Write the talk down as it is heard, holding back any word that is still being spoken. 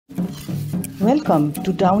Welcome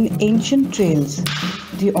to Down Ancient Trails,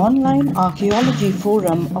 the online archaeology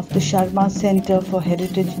forum of the Sharma Centre for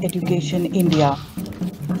Heritage Education, India.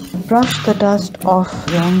 Brush the dust off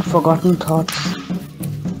long forgotten thoughts.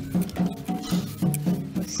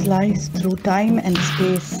 Slice through time and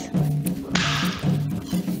space.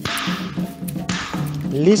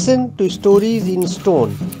 Listen to stories in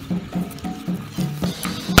stone.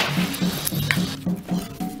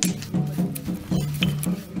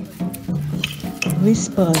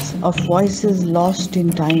 Whispers of voices lost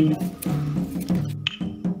in time.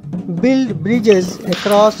 Build bridges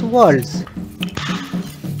across worlds.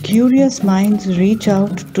 Curious minds reach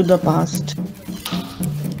out to the past.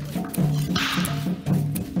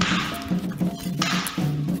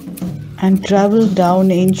 And travel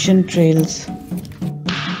down ancient trails.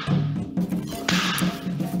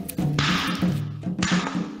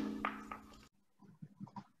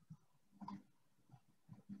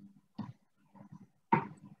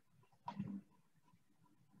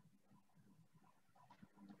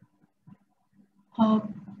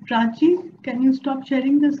 Rajeev, can you stop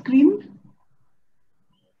sharing the screen?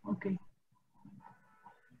 Okay.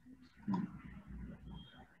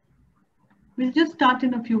 We'll just start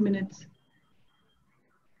in a few minutes.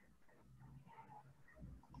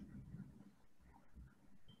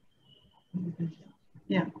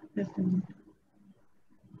 Yeah, just a minute.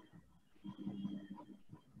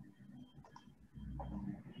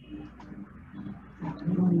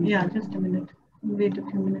 Yeah, just a minute. Wait a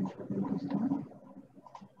few minutes for them to start.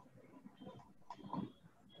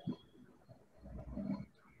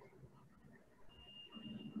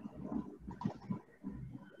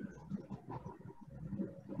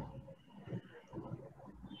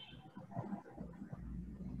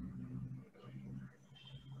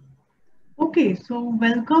 Okay, so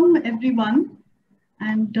welcome everyone.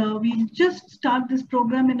 And we'll just start this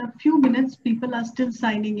program in a few minutes. People are still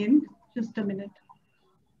signing in. Just a minute.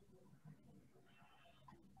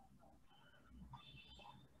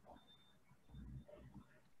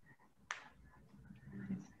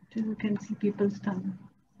 Till you can see people signing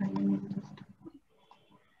in.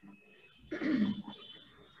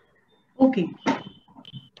 Okay,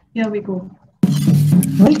 here we go.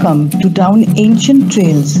 Welcome to Down Ancient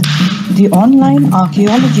Trails, the online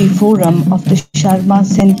archaeology forum of the Sharma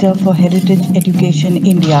Centre for Heritage Education,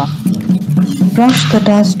 India. Brush the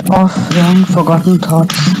dust off long forgotten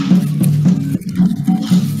thoughts.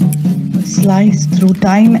 Slice through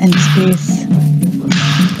time and space.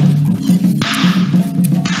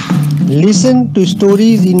 Listen to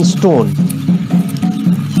stories in stone.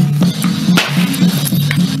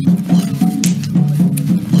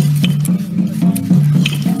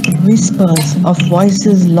 Whispers of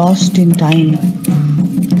voices lost in time.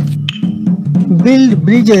 Build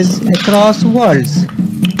bridges across worlds.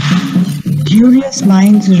 Curious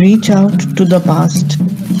minds reach out to the past.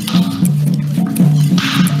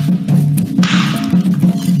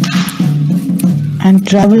 And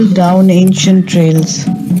travel down ancient trails.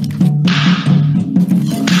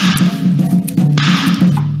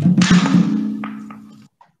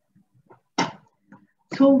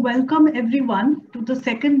 So welcome everyone to the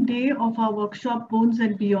second day of our workshop, Bones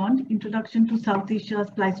and Beyond, Introduction to South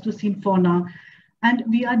Asia's Pleistocene Fauna. And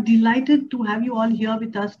we are delighted to have you all here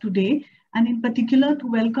with us today, and in particular to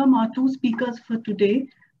welcome our two speakers for today,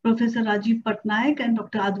 Professor Rajeev R.Patnaik and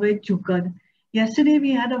Dr. Advait Jukar. Yesterday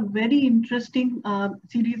we had a very interesting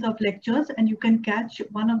series of lectures, and you can catch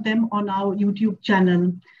one of them on our YouTube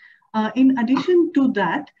channel. In addition to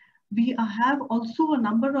that, we have also a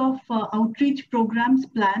number of outreach programs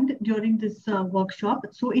planned during this workshop.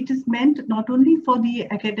 So it is meant not only for the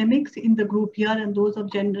academics in the group here and those of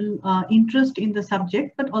general interest in the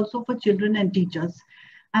subject, but also for children and teachers.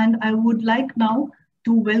 And I would like now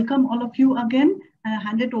to welcome all of you again and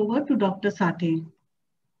hand it over to Dr. Sathe.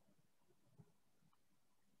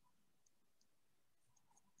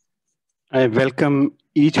 I welcome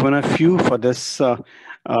each one of you for this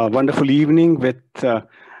wonderful evening with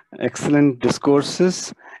excellent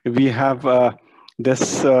discourses. We have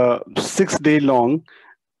this 6-day-long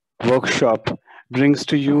workshop brings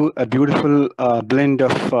to you a beautiful blend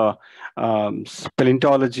of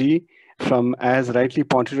paleontology from, as rightly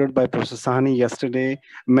pointed out by Professor Sahni yesterday,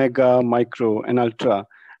 mega, micro, and ultra,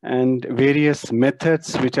 and various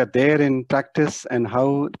methods which are there in practice, and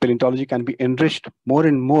how paleontology can be enriched more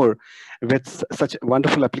and more with such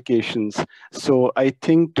wonderful applications. So I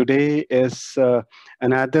think today is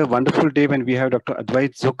another wonderful day when we have Dr.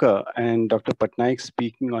 Advait Jukar and Dr. Patnaik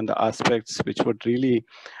speaking on the aspects which would really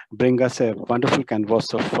bring us a wonderful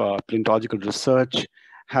canvas of paleontological research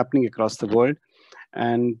happening across the world.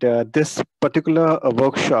 And this particular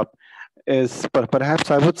workshop is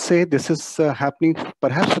perhaps I would say this is happening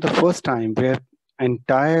perhaps for the first time where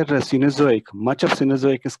entire Cenozoic, much of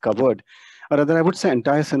Cenozoic is covered, or rather I would say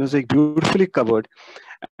entire Cenozoic beautifully covered,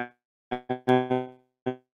 and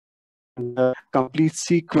complete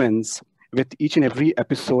sequence with each and every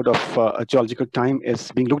episode of a geological time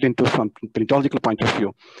is being looked into from paleontological point of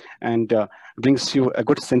view, and brings you a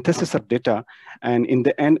good synthesis of data. And in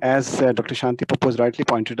the end, as Dr. Shanti Papos rightly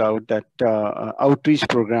pointed out, that outreach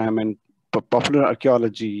program and popular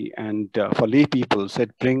archaeology and for lay people, so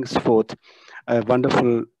it brings forth a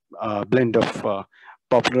wonderful blend of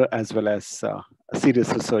popular as well as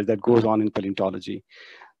serious research that goes on in paleontology.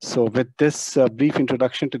 So with this brief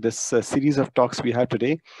introduction to this series of talks we have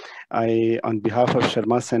today, I, on behalf of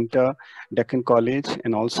Sharma Centre, Deccan College,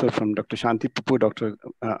 and also from Dr. Shanti Papu, Dr.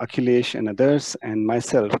 Akhilesh and others, and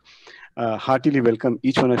myself, heartily welcome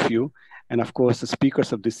each one of you. And of course, the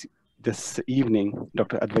speakers of this evening,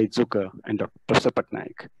 Dr. Advait Jukar and Dr. Professor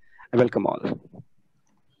Patnaik. I welcome all.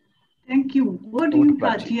 Thank you. Over to you,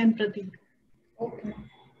 Prachi and Pratik. Okay.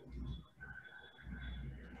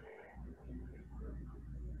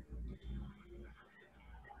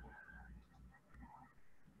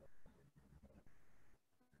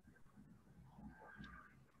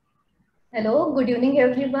 Hello, good evening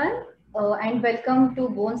everyone, and welcome to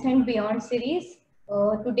Bones and Beyond series.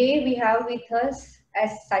 Today we have with us,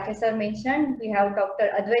 as Sathe sir mentioned, we have Dr.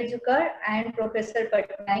 Advait Jukar and Professor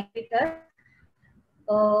Patnaik with us.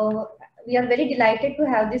 We are very delighted to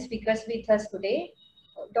have these speakers with us today.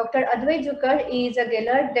 Dr. Advait Jukar is a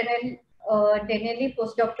Gaylord Donnelley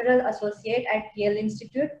Postdoctoral Associate at Yale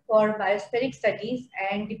Institute for Biospheric Studies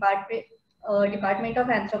and Department of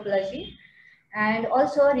Anthropology, and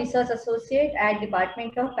also a research associate at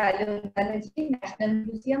Department of Paleobiology, National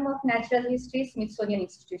Museum of Natural History, Smithsonian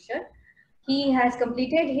Institution. He has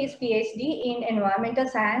completed his PhD in environmental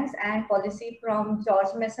science and policy from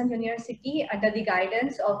George Mason University under the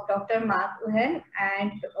guidance of Dr. Mark Uhen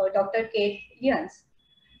and Dr. Kate Lyons.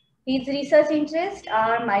 His research interests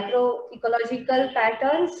are microecological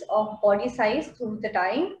patterns of body size through the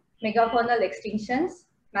time, megafaunal extinctions,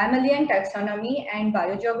 mammalian taxonomy and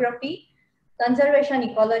biogeography, conservation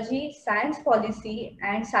ecology, science policy,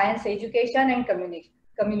 and science education and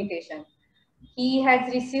communication. He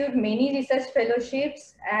has received many research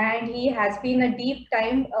fellowships, and he has been a deep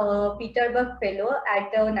time Peterberg Fellow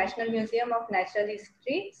at the National Museum of Natural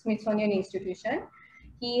History, Smithsonian Institution.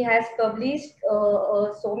 He has published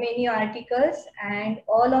so many articles, and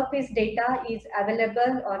all of his data is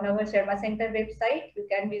available on our Sharma Centre website. You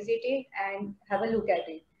can visit it and have a look at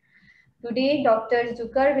it. Today, Dr.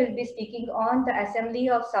 Jukar will be speaking on the assembly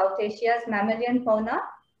of South Asia's mammalian fauna.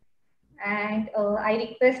 And I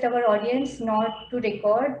request our audience not to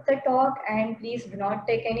record the talk, and please do not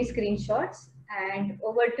take any screenshots. And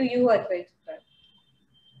over to you, Advait.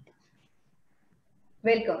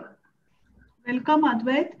 Welcome. Welcome,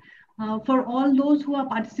 Advait. For all those who are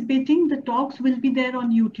participating, the talks will be there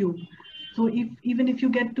on YouTube. So even if you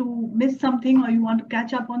get to miss something or you want to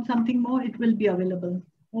catch up on something more, it will be available.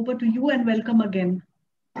 Over to you and welcome again.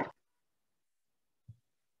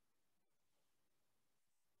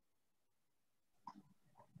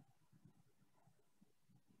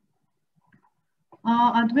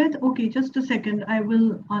 Advait, okay, just a second. I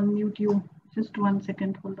will unmute you. Just 1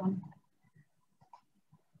 second, hold on.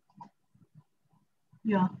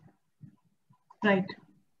 Yeah, right.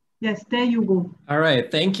 Yes, there you go. All right,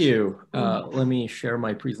 thank you. Let me share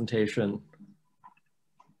my presentation.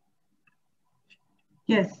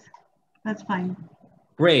 Yes, that's fine.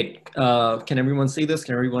 Great. Can everyone see this?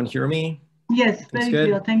 Can everyone hear me? Yes, very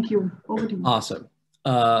clear. Thank you. Over to you. Awesome.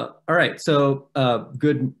 All right, so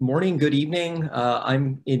good morning, good evening.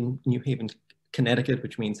 I'm in New Haven, Connecticut,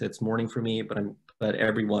 which means it's morning for me, but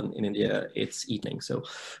everyone in India, it's evening. So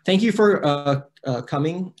thank you for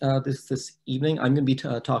coming this evening. I'm going to be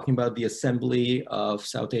talking about the assembly of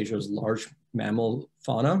South Asia's large mammal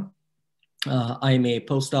fauna. I'm a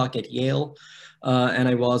postdoc at Yale, and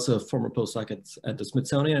I was a former postdoc at the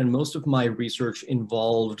Smithsonian, and most of my research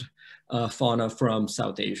involved fauna from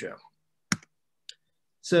South Asia.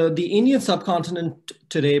 So the Indian subcontinent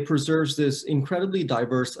today preserves this incredibly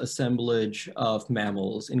diverse assemblage of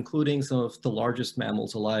mammals, including some of the largest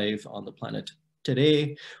mammals alive on the planet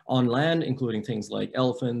today, on land, including things like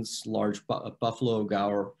elephants, large buffalo,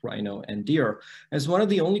 gaur, rhino, and deer, as one of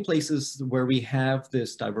the only places where we have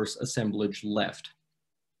this diverse assemblage left.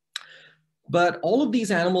 But all of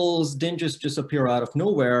these animals didn't just disappear out of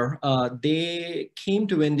nowhere. They came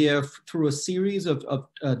to India through a series of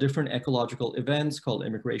different ecological events called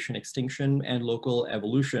immigration, extinction, and local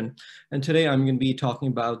evolution. And today I'm going to be talking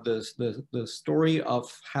about the story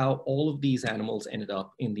of how all of these animals ended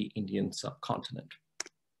up in the Indian subcontinent.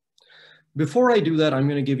 Before I do that, I'm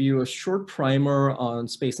going to give you a short primer on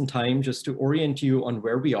space and time just to orient you on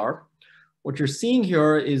where we are. What you're seeing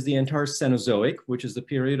here is the entire Cenozoic, which is the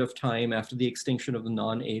period of time after the extinction of the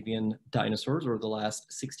non-avian dinosaurs, or the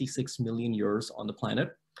last 66 million years on the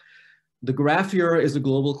planet. The graph here is a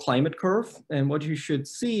global climate curve, and what you should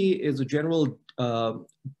see is a general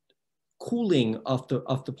cooling of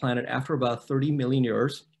the planet after about 30 million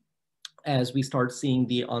years, as we start seeing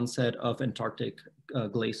the onset of Antarctic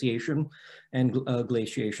glaciation and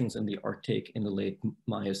glaciations in the Arctic in the late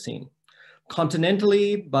Miocene.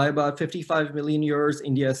 Continentally, by about 55 million years,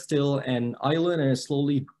 India is still an island and is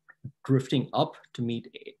slowly drifting up to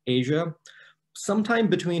meet Asia. Sometime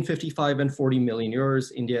between 55 and 40 million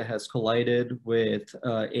years, India has collided with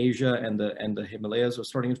Asia, and the Himalayas are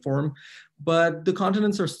starting to form. But the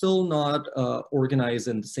continents are still not organized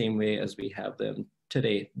in the same way as we have them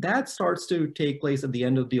today. That starts to take place at the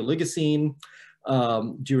end of the Oligocene,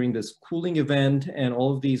 during this cooling event, and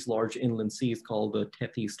all of these large inland seas called the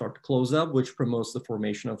Tethys start to close up, which promotes the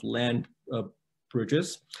formation of land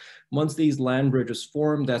bridges. Once these land bridges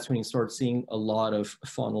form, that's when you start seeing a lot of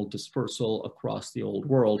faunal dispersal across the old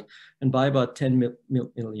world. And by about 10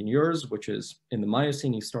 million years, which is in the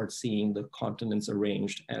Miocene, you start seeing the continents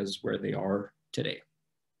arranged as where they are today.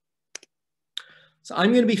 So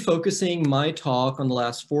I'm going to be focusing my talk on the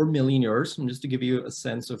last 4 million years, and just to give you a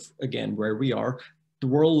sense of, again, where we are. The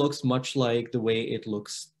world looks much like the way it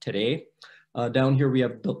looks today. Down here we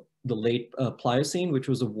have the late Pliocene, which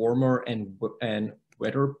was a warmer and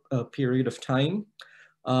wetter period of time.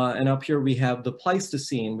 And up here we have the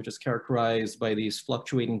Pleistocene, which is characterized by these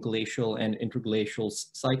fluctuating glacial and interglacial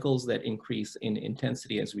cycles that increase in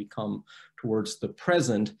intensity as we come towards the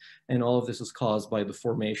present. And all of this is caused by the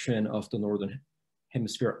formation of the northern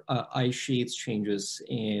hemisphere ice sheets, changes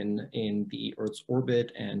in the Earth's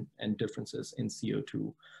orbit, and differences in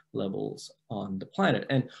CO2 levels on the planet.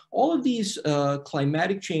 And all of these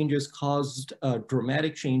climatic changes caused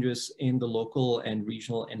dramatic changes in the local and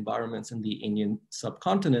regional environments in the Indian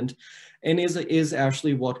subcontinent, and is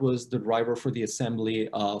actually what was the driver for the assembly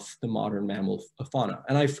of the modern mammal fauna.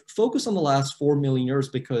 And I focus on the last 4 million years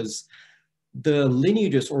because the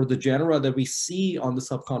lineages or the genera that we see on the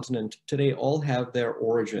subcontinent today all have their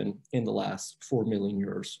origin in the last 4 million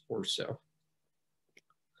years or so.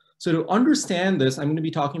 So to understand this, I'm going to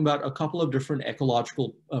be talking about a couple of different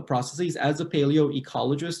ecological processes. As a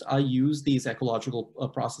paleoecologist, I use these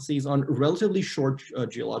ecological processes on relatively short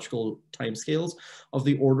geological timescales of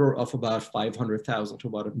the order of about 500,000 to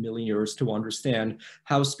about 1 million years to understand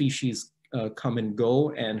how species come and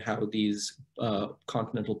go and how these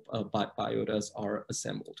continental biotas are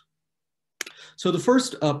assembled. So the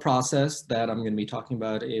first process that I'm going to be talking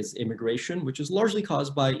about is immigration, which is largely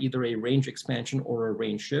caused by either a range expansion or a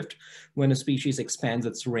range shift. When a species expands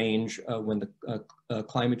its range, when the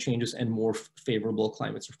climate changes and more favorable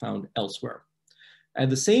climates are found elsewhere. At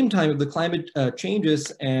the same time, if the climate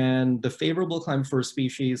changes and the favorable climate for a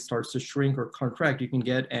species starts to shrink or contract, you can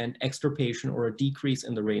get an extirpation or a decrease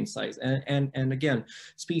in the range size. And again,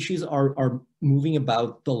 species are moving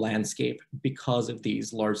about the landscape because of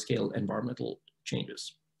these large-scale environmental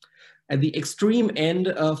changes. At the extreme end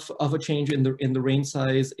of a change in the range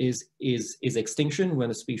size is extinction,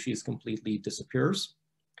 when a species completely disappears.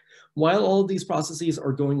 While all of these processes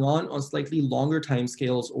are going on slightly longer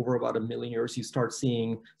timescales, over about 1 million years, you start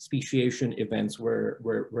seeing speciation events where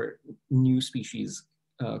new species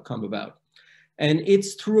come about. And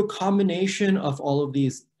it's through a combination of all of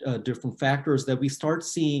these different factors that we start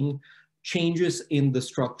seeing changes in the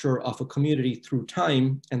structure of a community through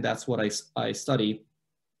time, and that's what I study.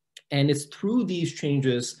 And it's through these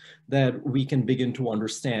changes that we can begin to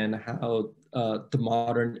understand how the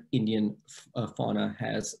modern Indian fauna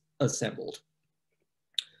has assembled.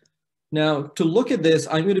 Now, to look at this,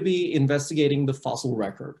 I'm going to be investigating the fossil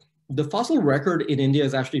record. The fossil record in India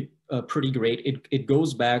is actually pretty great. It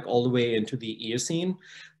goes back all the way into the Eocene,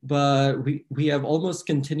 but we have almost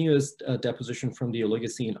continuous deposition from the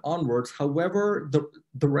Oligocene onwards. However,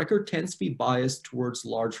 the record tends to be biased towards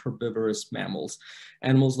large herbivorous mammals.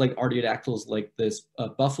 Animals like artiodactyls like this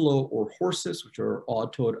buffalo or horses, which are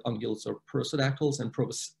odd-toed ungulates or prosodactyls, and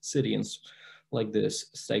proboscideans like this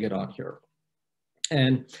stegodon here.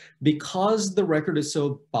 And because the record is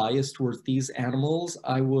so biased towards these animals,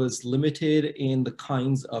 I was limited in the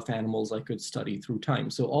kinds of animals I could study through time.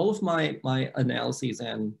 So all of my analyses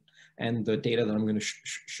and the data that I'm going to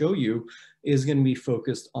show you is going to be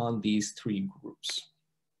focused on these three groups.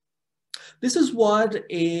 This is what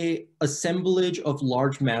an assemblage of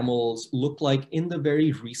large mammals look like in the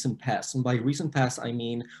very recent past. And by recent past, I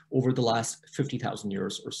mean over the last 50,000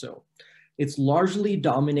 years or so. It's largely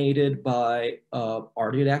dominated by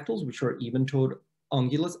artiodactyls, which are even-toed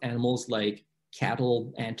ungulate animals like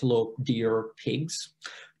cattle, antelope, deer, pigs.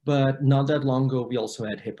 But not that long ago, we also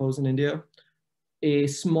had hippos in India. A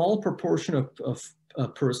small proportion of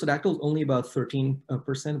perissodactyls, only about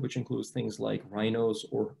 13%, which includes things like rhinos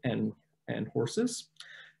and horses,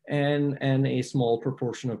 and a small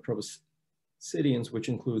proportion of proboscideans, which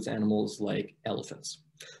includes animals like elephants.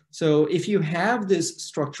 So if you have this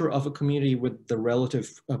structure of a community with the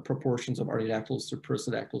relative proportions of artiodactyls to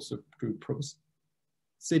perissodactyls to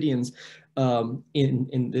proboscideans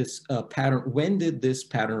in this pattern, when did this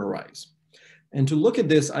pattern arise? And to look at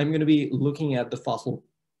this, I'm going to be looking at the fossil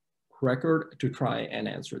record to try and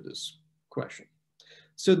answer this question.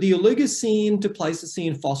 So the Oligocene to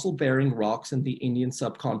Pleistocene fossil-bearing rocks in the Indian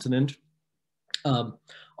subcontinent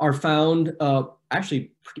are found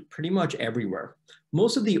actually pretty much everywhere.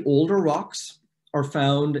 Most of the older rocks are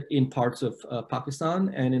found in parts of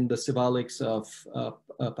Pakistan and in the Sivalics of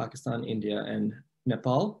Pakistan, India, and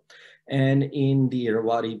Nepal, and in the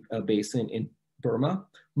Irrawaddy Basin in Burma.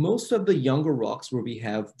 Most of the younger rocks where we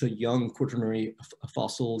have the young Quaternary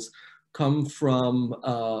fossils come from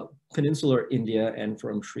peninsular India and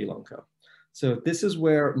from Sri Lanka. So this is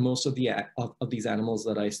where most of these animals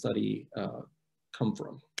that I study come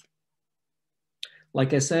from.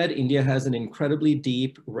 Like I said, India has an incredibly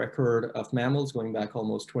deep record of mammals going back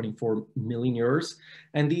almost 24 million years.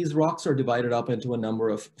 And these rocks are divided up into a number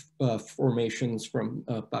of formations from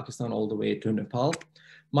Pakistan all the way to Nepal.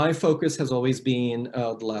 My focus has always been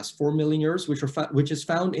the last 4 million years, which is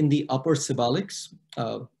found in the upper Sivalics.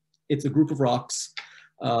 It's a group of rocks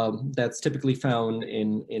that's typically found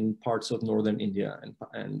in parts of northern India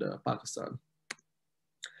and Pakistan.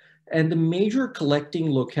 And the major collecting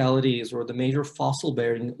localities or the major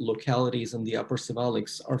fossil-bearing localities in the upper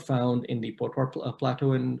Sivalics are found in the Potwar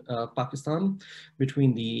Plateau in Pakistan,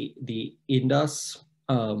 between the Indus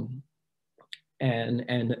and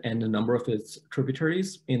a number of its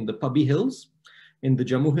tributaries, in the Pabbi Hills, in the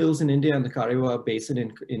Jammu Hills in India, and the Kariwa Basin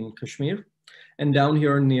in Kashmir, and down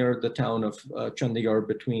here near the town of Chandigarh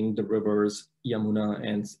between the rivers Yamuna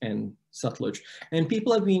and Satluj. And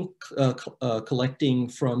people have been collecting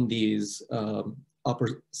from these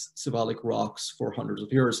upper Sivalik rocks for hundreds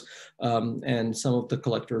of years. And some of the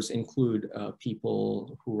collectors include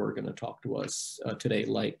people who are going to talk to us today,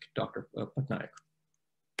 like Dr. Patnaik.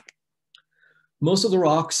 Most of the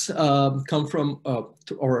rocks come from,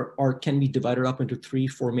 or can be divided up into three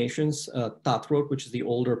formations: Tathrot, which is the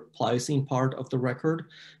older Pliocene part of the record;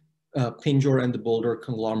 Pinjor and the Boulder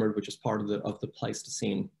conglomerate, which is part of the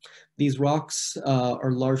Pleistocene. These rocks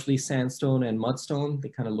are largely sandstone and mudstone. They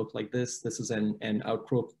kind of look like this. This is an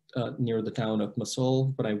outcrop near the town of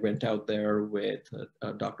Masol, but I went out there with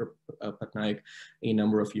Dr. Patnaik a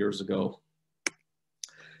number of years ago.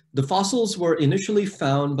 The fossils were initially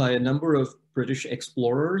found by a number of British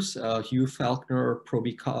explorers, Hugh Falconer,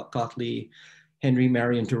 Proby Cotley, Henry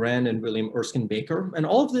Marion Durand, and William Erskine Baker. And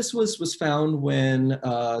all of this was found when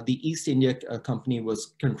the East India Company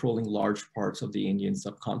was controlling large parts of the Indian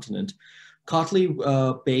subcontinent. Cotley,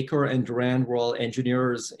 Baker, and Durand were all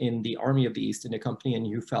engineers in the army of the East India Company, and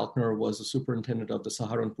Hugh Falconer was the superintendent of the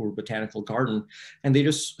Saharanpur Botanical Garden. And they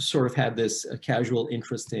just sort of had this casual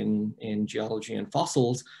interest in geology and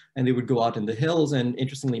fossils, and they would go out in the hills and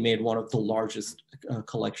interestingly made one of the largest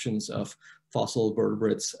collections of fossil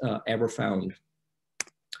vertebrates ever found.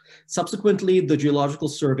 Subsequently, the Geological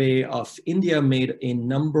Survey of India made a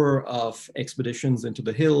number of expeditions into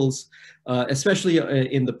the hills, especially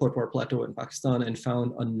in the Potwar Plateau in Pakistan, and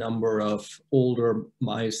found a number of older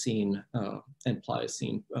Miocene and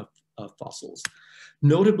Pliocene fossils.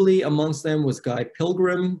 Notably amongst them was Guy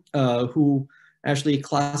Pilgrim, who actually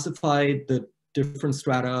classified the different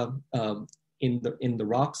strata in the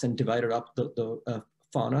rocks and divided up the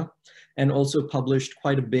fauna, and also published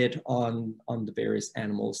quite a bit on the various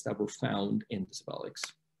animals that were found in the Sivalics.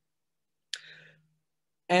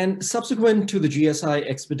 And subsequent to the GSI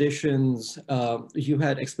expeditions, you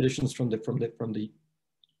had expeditions from the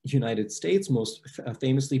United States, most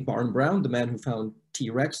famously Barn Brown, the man who found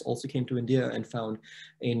T-Rex, also came to India and found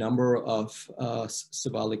a number of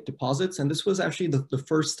cephalic deposits. And this was actually the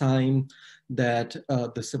first time that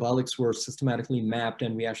the cephalics were systematically mapped,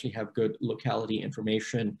 and we actually have good locality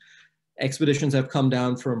information. Expeditions have come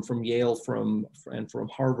down from Yale and from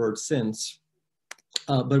Harvard since,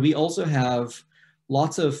 but we also have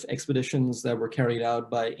lots of expeditions that were carried out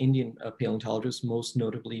by Indian paleontologists, most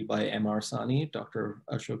notably by M.R. Sani, Dr.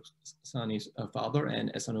 Ashok Sani's father, and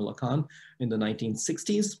Ehsanullah Khan in the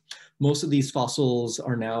 1960s. Most of these fossils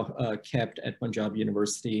are now kept at Panjab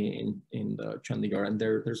University in Chandigarh, and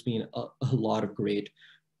there's been a lot of great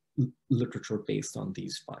literature based on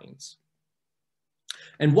these finds.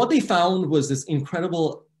 And what they found was this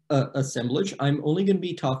incredible assemblage. I'm only going to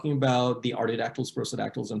be talking about the artiodactyls,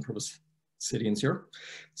 prosodactyls, and proboscideans here.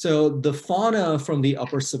 So the fauna from the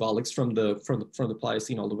upper cephalics, from the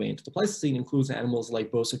Pliocene all the way into the Pleistocene, includes animals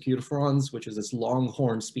like Bosocutifrons, which is this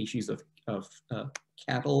longhorn species of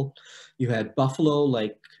cattle. You had buffalo,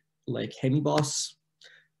 like hemibos,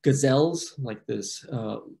 gazelles, like this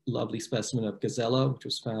lovely specimen of gazella, which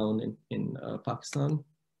was found in Pakistan.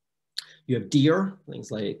 You have deer,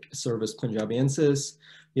 things like Cervus punjabiensis.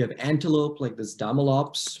 You have antelope, like this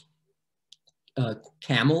Damalops,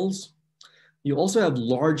 camels. You also have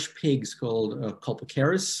large pigs called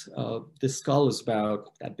Colpocaris. This skull is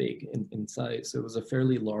about that big in size. So it was a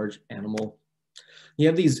fairly large animal. You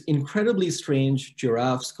have these incredibly strange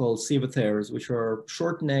giraffes called Cevathers, which are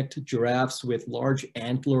short-necked giraffes with large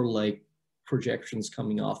antler-like projections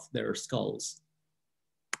coming off their skulls.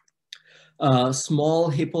 Small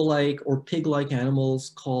hippo-like or pig-like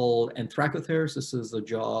animals called Anthracothers. This is the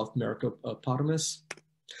jaw of Merocopotamus.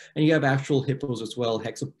 And you have actual hippos as well,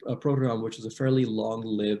 Hexaprotodon, which is a fairly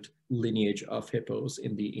long-lived lineage of hippos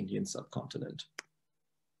in the Indian subcontinent.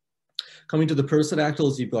 Coming to the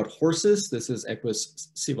prosodactyls, you've got horses. This is Equus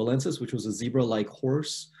cevalensis, which was a zebra-like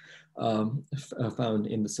horse found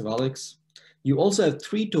in the cephalics. You also have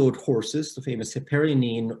three-toed horses, the famous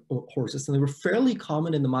Hipparianine horses, and they were fairly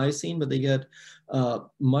common in the Miocene, but they get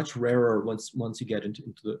much rarer once you get into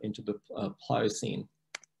the Pliocene.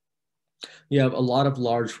 You have a lot of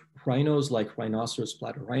large rhinos like Rhinoceros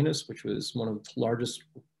platyrhinus, which was one of the largest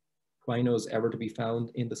rhinos ever to be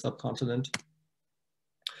found in the subcontinent.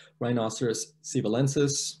 Rhinoceros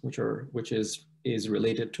cevalensis, which is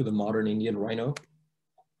related to the modern Indian rhino.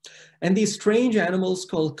 And these strange animals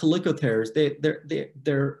called Calicothers,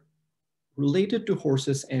 they're related to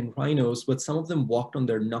horses and rhinos, but some of them walked on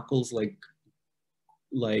their knuckles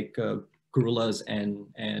like gorillas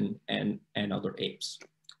and other apes.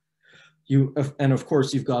 And of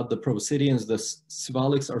course, you've got the proboscideans. The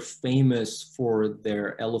cephalics are famous for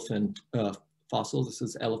their elephant fossils. This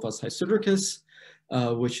is Elephas hystricus,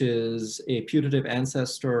 which is a putative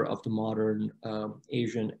ancestor of the modern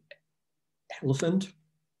Asian elephant.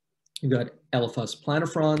 You've got Elephas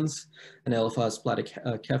planifrons and Elephas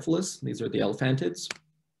platycephalus. These are the elephantids.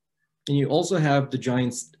 And you also have the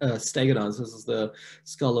giant stegodons. This is the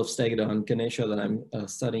skull of Stegodon Ganesha that I'm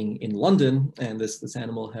studying in London. And this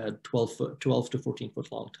animal had 12 to 14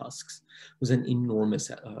 foot long tusks. It was an enormous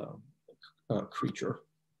creature.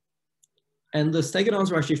 And the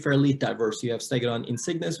stegodons are actually fairly diverse. You have Stegodon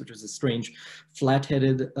insignis, which is a strange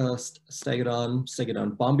flat-headed stegodon,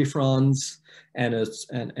 Stegodon bombifrons, and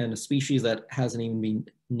a species that hasn't even been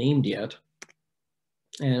named yet.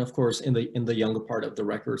 And of course, in the younger part of the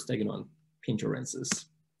record, Stegodon pinjorensis.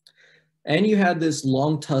 And you had this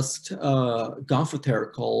long-tusked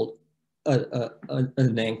gomphothere called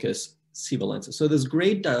Anancus cevalensis. So there's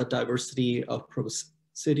great diversity of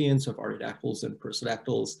proboscideans, of artiodactyls and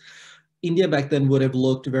prosodactyls. India back then would have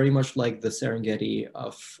looked very much like the Serengeti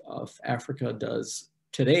of Africa does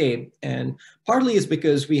today. And partly is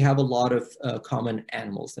because we have a lot of common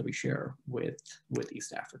animals that we share with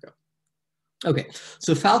East Africa. Okay,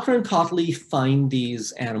 so Falconer and Cotley find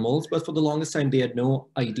these animals, but for the longest time, they had no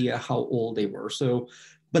idea how old they were.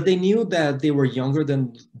 But they knew that they were younger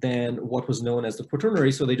than what was known as the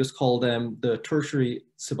Quaternary, so they just called them the tertiary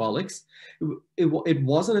cephalics. It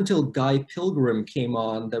wasn't until Guy Pilgrim came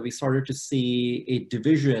on that we started to see a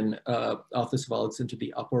division of the cephalics into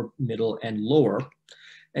the upper, middle, and lower.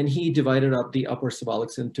 And he divided up the upper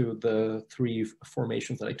cephalics into the three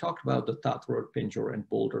formations that I talked about, the Tathroid, Pinjor, and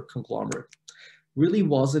Boulder conglomerate. Really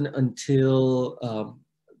wasn't until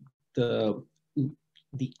the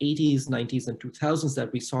 80s, 90s, and 2000s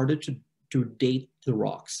that we started to date the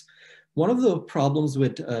rocks. One of the problems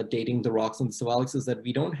with dating the rocks and the cephalics is that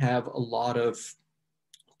we don't have a lot of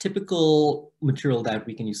typical material that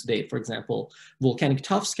we can use to date. For example, volcanic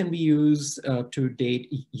tuffs can be used to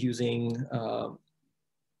date using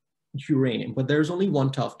uranium, but there's only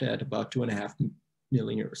one tuft at about 2.5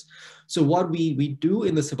 million years. So what we do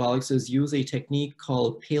in the symbolics is use a technique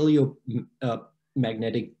called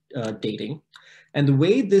paleomagnetic dating. And the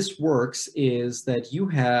way this works is that you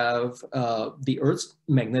have the Earth's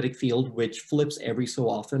magnetic field, which flips every so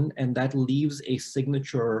often, and that leaves a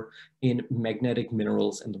signature in magnetic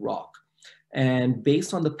minerals in the rock. And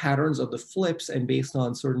based on the patterns of the flips and based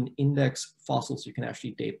on certain index fossils, you can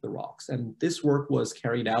actually date the rocks. And this work was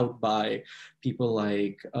carried out by people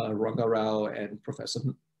like Ranga Rao and Professor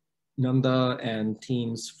Nanda and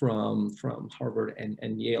teams from Harvard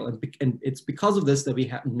and Yale. And it's because of this that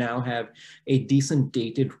we now have a decent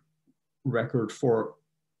dated record for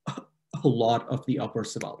a lot of the upper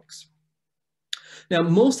symbolics. Now,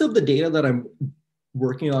 most of the data that I'm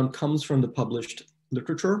working on comes from the published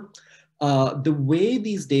literature. The way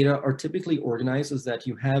these data are typically organized is that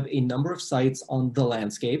you have a number of sites on the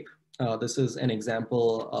landscape. This is an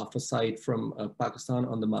example of a site from Pakistan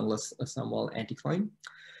on the Mangla-Samwal anticline.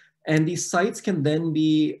 And these sites can then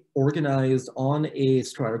be organized on a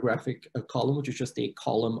stratigraphic column, which is just a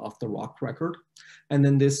column of the rock record. And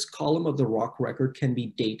then this column of the rock record can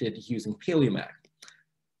be dated using paleomag.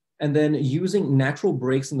 And then using natural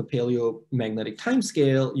breaks in the paleomagnetic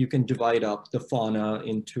timescale, you can divide up the fauna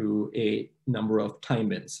into a number of time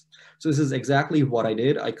bins. So this is exactly what I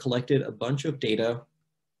did. I collected a bunch of data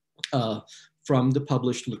from the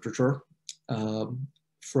published literature,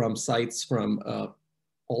 from sites from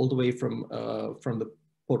all the way from the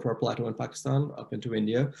Potwar Plateau in Pakistan up into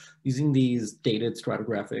India, using these dated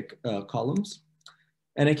stratigraphic columns.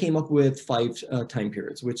 And I came up with 5 time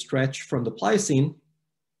periods, which stretch from the Pliocene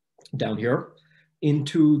down here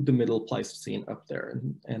into the middle Pleistocene up there.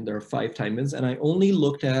 And there are 5 time bins. And I only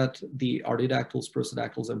looked at the Artiodactyls,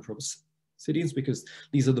 Prosodactyls, and Proboscideans because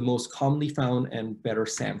these are the most commonly found and better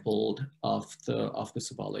sampled of the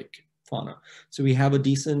symbolic fauna. So we have a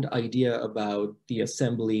decent idea about the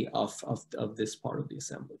assembly of this part of the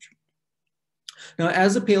assemblage. Now,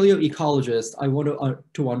 as a paleoecologist, I want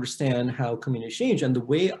to understand how communities change. And the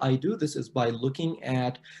way I do this is by looking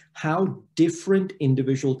at how different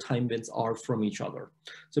individual time bins are from each other.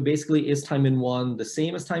 So basically, is time bin 1 the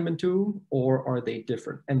same as time bin 2, or are they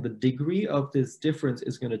different? And the degree of this difference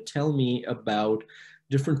is going to tell me about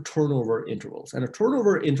different turnover intervals. And a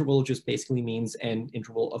turnover interval just basically means an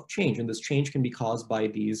interval of change. And this change can be caused by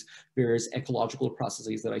these various ecological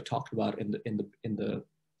processes that I talked about in the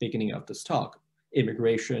beginning of this talk: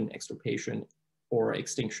 immigration, extirpation, or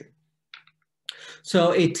extinction.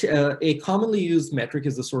 So a commonly used metric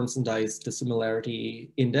is the Sorensen-Dice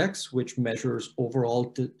dissimilarity index, which measures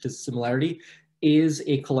overall dissimilarity. Is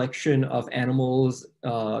a collection of animals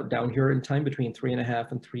down here in time between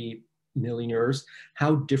 3.5 and 3 million years.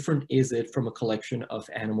 How different is it from a collection of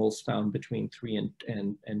animals found between 3 and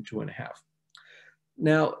 2.5?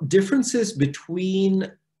 Now, differences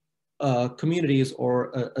between communities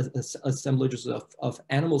or assemblages of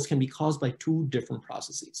animals can be caused by 2 different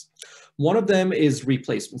processes. One of them is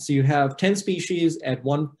replacement. So you have 10 species at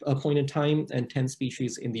one point in time and 10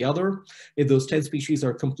 species in the other. If those 10 species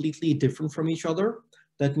are completely different from each other,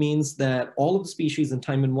 that means that all of the species in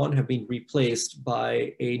time bin 1 have been replaced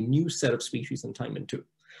by a new set of species in time bin 2.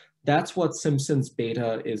 That's what Simpson's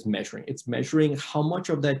beta is measuring. It's measuring how much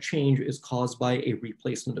of that change is caused by a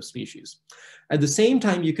replacement of species. At the same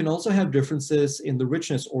time, you can also have differences in the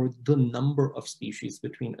richness or the number of species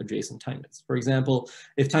between adjacent time bins. For example,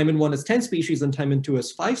 if time bin 1 is 10 species and time bin 2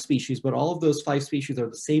 is 5 species, but all of those 5 species are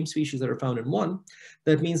the same species that are found in 1,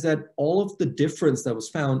 that means that all of the difference that was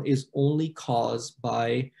found is only caused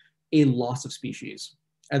by a loss of species.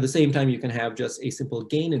 At the same time, you can have just a simple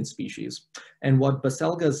gain in species. And what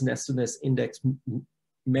Baselga's nestedness index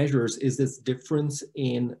measures is this difference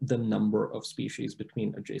in the number of species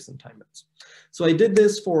between adjacent time bins. So I did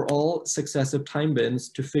this for all successive time bins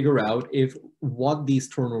to figure out what these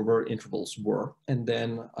turnover intervals were. And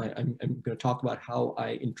then I'm going to talk about how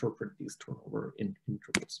I interpret these turnover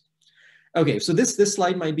intervals. Okay, so this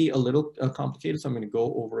slide might be a little complicated, so I'm going to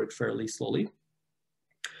go over it fairly slowly.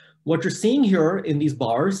 What you're seeing here in these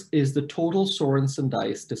bars is the total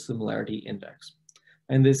Sorensen-Dice dissimilarity index.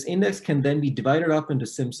 And this index can then be divided up into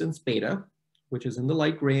Simpson's beta, which is in the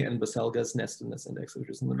light gray, and Baselga's nestedness index, which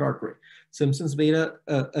is in the dark gray. Simpson's beta,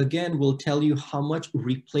 again, will tell you how much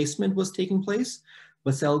replacement was taking place.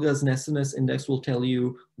 Baselga's nestedness index will tell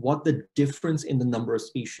you what the difference in the number of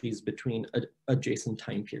species between adjacent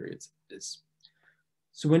time periods is.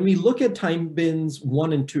 So when we look at time bins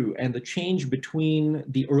 1 and 2 and the change between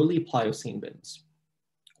the early Pliocene bins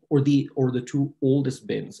or the 2 oldest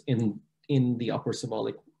bins in the upper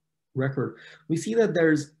symbolic record, we see that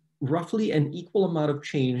there's roughly an equal amount of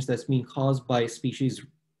change that's being caused by species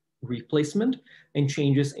replacement and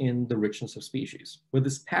changes in the richness of species. But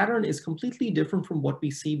this pattern is completely different from what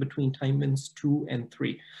we see between time bins 2 and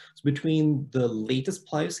 3. It's between the latest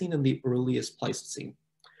Pliocene and the earliest Pleistocene.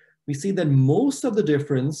 We see that most of the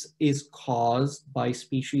difference is caused by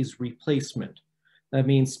species replacement. That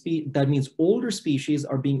means older species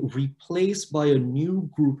are being replaced by a new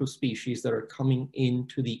group of species that are coming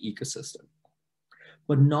into the ecosystem.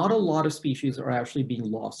 But not a lot of species are actually being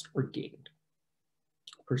lost or gained,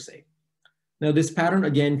 per se. Now, this pattern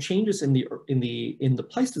again changes in the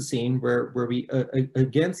Pleistocene, where we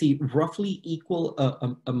again see roughly equal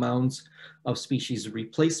amounts of species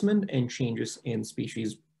replacement and changes in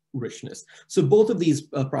species richness. So both of these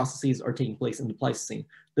processes are taking place in the Pleistocene.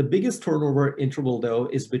 The biggest turnover interval, though,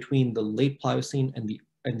 is between the late Pliocene and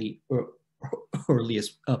the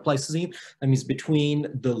earliest Pleistocene. That means between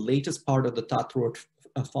the latest part of the Tathroid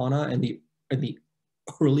fauna and the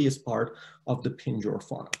earliest part of the Pinjor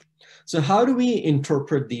fauna. So how do we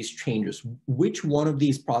interpret these changes? Which one of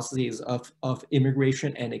these processes of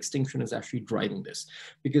immigration and extinction is actually driving this?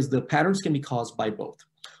 Because the patterns can be caused by both.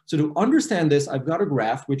 So to understand this, I've got a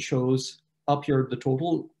graph which shows up here the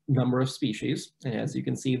total number of species. And as you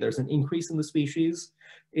can see, there's an increase in the species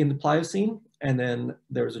in the Pliocene, and then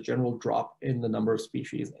there's a general drop in the number of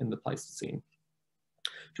species in the Pleistocene.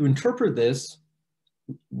 To interpret this,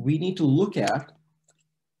 we need to look at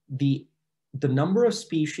the number of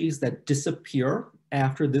species that disappear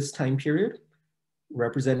after this time period,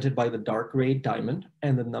 represented by the dark gray diamond,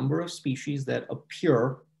 and the number of species that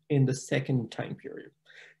appear in the second time period.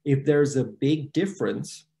 If there's a big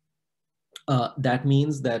difference, that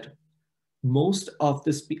means that most of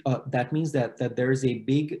this, that means that there is a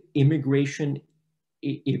big immigration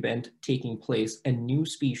event taking place and new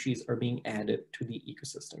species are being added to the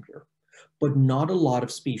ecosystem here. But not a lot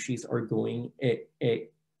of species are going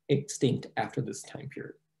extinct after this time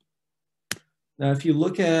period. Now, if you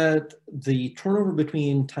look at the turnover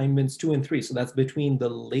between time bins 2 and 3, so that's between the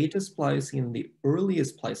latest Pliocene and the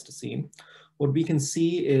earliest Pleistocene, what we can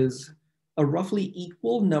see is a roughly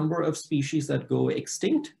equal number of species that go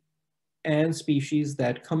extinct and species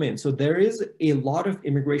that come in. So there is a lot of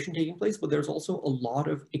immigration taking place, but there's also a lot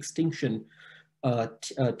of extinction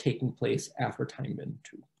taking place after time bin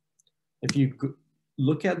 2. If you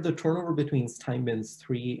look at the turnover between time bins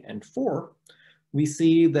 3 and 4, we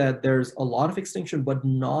see that there's a lot of extinction, but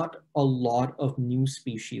not a lot of new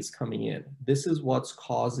species coming in. This is what's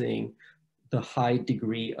causing the high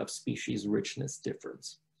degree of species richness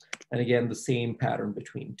difference. And again, the same pattern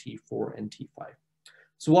between T4 and T5.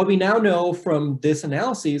 So what we now know from this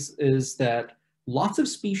analysis is that lots of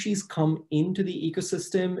species come into the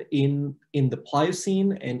ecosystem in the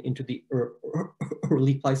Pliocene and into the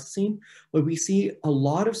early Pleistocene, but we see a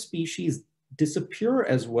lot of species disappear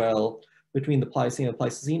as well between the Pliocene and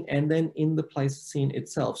Pleistocene, and then in the Pleistocene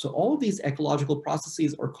itself. So all of these ecological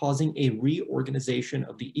processes are causing a reorganization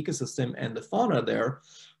of the ecosystem and the fauna there,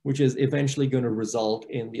 which is eventually going to result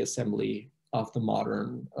in the assembly of the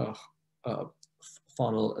modern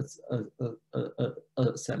faunal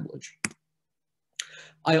assemblage.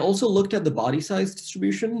 I also looked at the body size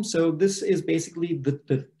distribution. So this is basically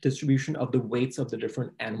the distribution of the weights of the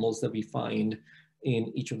different animals that we find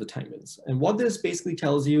in each of the time bins. And what this basically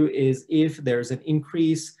tells you is if there's an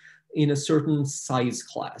increase in a certain size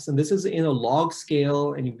class, and this is in a log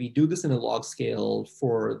scale, and we do this in a log scale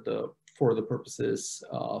for the purposes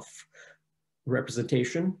of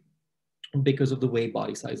representation because of the way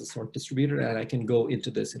body sizes are distributed, and I can go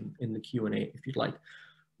into this in the Q&A if you'd like.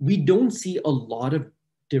 We don't see a lot of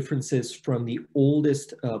differences from the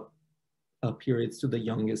oldest periods to the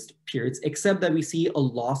youngest periods, except that we see a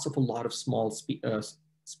loss of a lot of small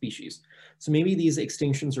species. So maybe these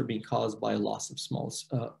extinctions are being caused by a loss of small,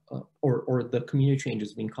 or the community change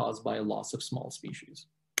is being caused by a loss of small species.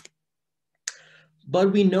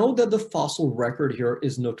 But we know that the fossil record here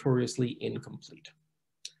is notoriously incomplete.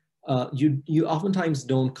 You oftentimes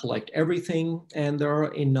don't collect everything, and there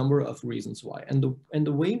are a number of reasons why. And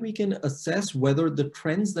the way we can assess whether the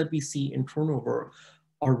trends that we see in turnover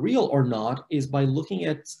are real or not is by looking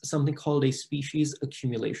at something called a species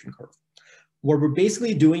accumulation curve. What we're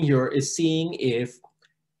basically doing here is seeing if,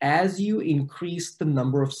 as you increase the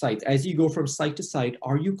number of sites, as you go from site to site,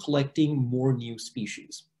 are you collecting more new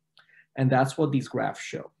species? And that's what these graphs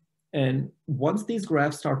show. And once these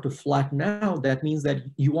graphs start to flatten out, that means that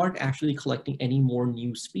you aren't actually collecting any more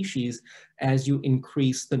new species as you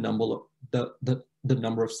increase the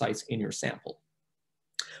number of sites in your sample,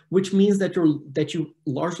 which means that you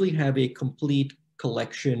largely have a complete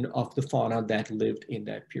collection of the fauna that lived in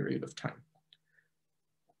that period of time.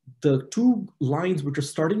 the two lines which are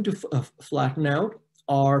starting to flatten out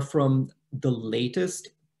are from the latest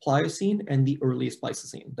Pliocene and the earliest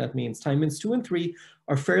Pleistocene. That means time bins 2 and 3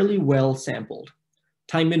 are fairly well sampled.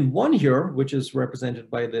 Time bin 1 here, which is represented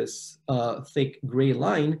by this thick gray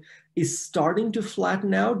line, is starting to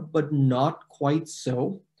flatten out, but not quite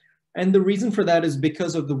so. And the reason for that is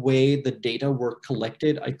because of the way the data were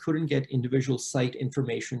collected. I couldn't get individual site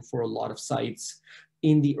information for a lot of sites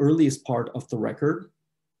in the earliest part of the record.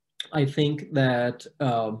 I think that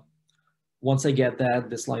once I get that,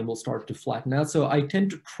 this line will start to flatten out. So I tend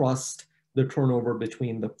to trust the turnover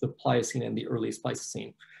between the Pliocene and the earliest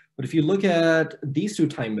Pleistocene. But if you look at these two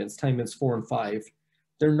time bins 4 and 5,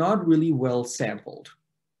 they're not really well sampled.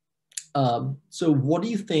 So what do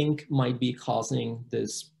you think might be causing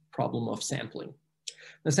this problem of sampling?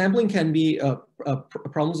 Now, sampling can be,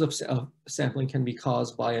 problems of sampling can be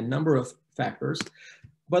caused by a number of factors,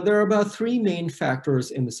 but there are about 3 main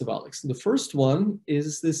factors in the symbolics. The first one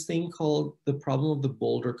is this thing called the problem of the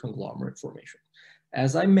boulder conglomerate formation.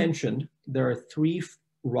 As I mentioned, there are 3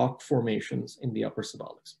 rock formations in the upper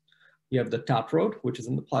symbolics. You have the tatrode, which is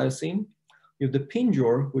in the Pliocene. You have the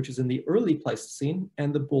pinjor, which is in the early Pleistocene,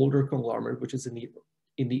 and the boulder conglomerate, which is in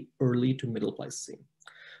the early to middle Pleistocene.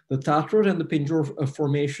 The tatrode and the pinjor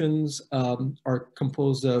formations are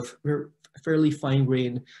composed of fairly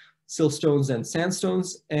fine-grained siltstones and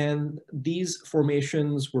sandstones, and these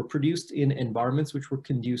formations were produced in environments which were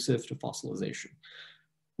conducive to fossilization.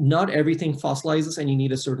 Not everything fossilizes, and you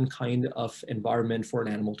need a certain kind of environment for an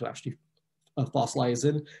animal to actually fossilize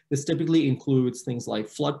in. This typically includes things like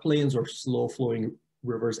floodplains or slow-flowing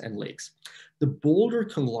rivers and lakes. The boulder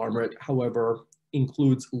conglomerate, however,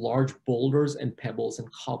 includes large boulders and pebbles and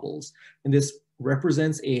cobbles, and this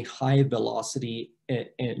represents a high velocity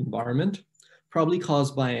environment, probably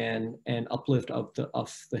caused by an uplift of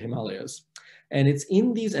the Himalayas. And it's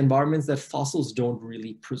in these environments that fossils don't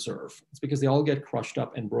really preserve. It's because they all get crushed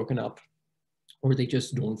up and broken up, or they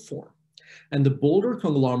just don't form. And the boulder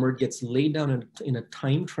conglomerate gets laid down in a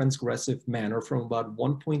time transgressive manner from about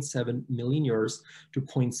 1.7 million years to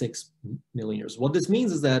 0.6 million years. What this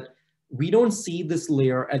means is that we don't see this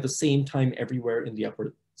layer at the same time everywhere in the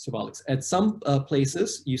upper symbolics. At some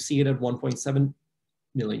places, you see it at 1.7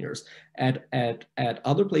 million years. At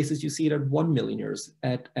other places, you see it at 1 million years.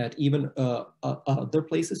 At even other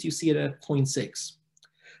places, you see it at 0.6.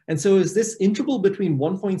 And so is this interval between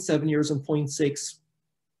 1.7 years and 0.6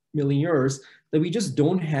 million years that we just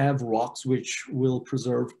don't have rocks which will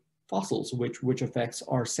preserve fossils, which affects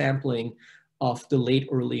our sampling of the late,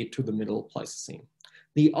 early to the middle Pleistocene.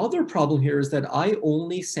 The other problem here is that I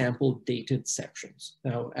only sample dated sections.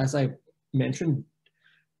 Now, as I mentioned,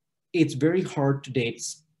 it's very hard to date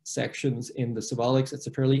sections in the symbolics. It's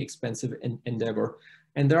a fairly expensive endeavor.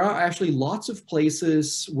 And there are actually lots of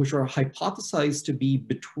places which are hypothesized to be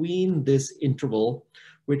between this interval,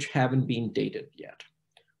 which haven't been dated yet,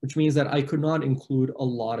 which means that I could not include a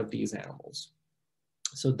lot of these animals.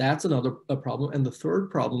 So that's another problem. And the third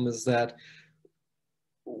problem is that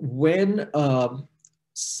when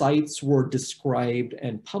sites were described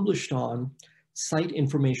and published on, site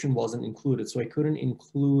information wasn't included. So I couldn't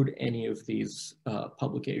include any of these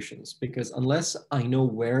publications because unless I know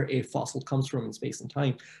where a fossil comes from in space and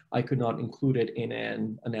time, I could not include it in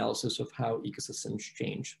an analysis of how ecosystems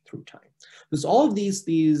change through time. Because all of these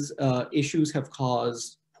issues have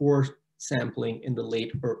caused poor sampling in the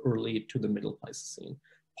late or early to the middle Pleistocene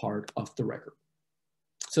part of the record.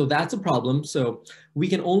 So that's a problem. So we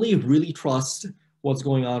can only really trust what's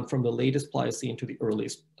going on from the latest Pliocene to the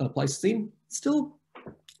earliest Pleistocene. Still,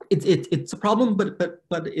 it's a problem, but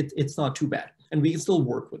it's not too bad. And we can still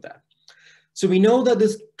work with that. So we know that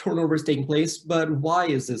this turnover is taking place, but why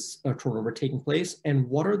is this turnover taking place? And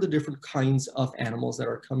what are the different kinds of animals that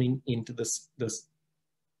are coming into this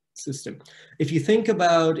system? If you think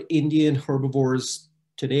about Indian herbivores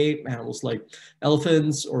today, animals like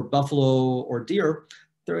elephants or buffalo or deer,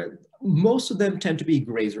 most of them tend to be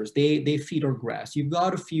grazers. They feed on grass. You've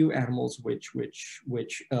got a few animals which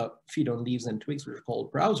feed on leaves and twigs, which are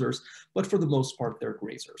called browsers, but for the most part, they're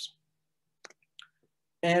grazers.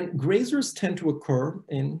 And grazers tend to occur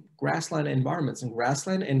in grassland environments, and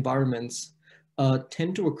grassland environments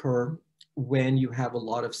tend to occur when you have a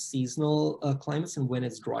lot of seasonal climates and when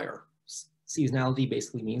it's drier. Seasonality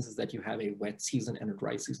basically means is that you have a wet season and a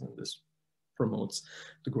dry season. This promotes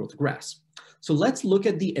the growth of grass. So let's look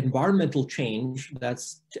at the environmental change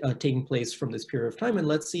that's taking place from this period of time, and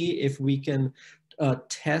let's see if we can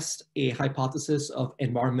test a hypothesis of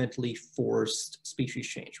environmentally forced species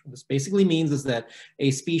change. What this basically means is that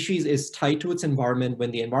a species is tied to its environment.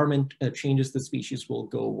 When the environment changes, the species will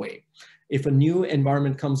go away. If a new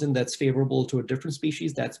environment comes in that's favorable to a different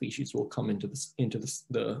species, that species will come into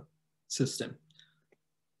the system.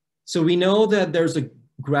 So we know that there's a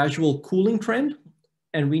gradual cooling trend,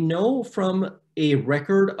 and we know from a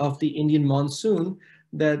record of the Indian monsoon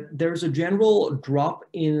that there's a general drop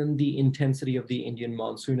in the intensity of the Indian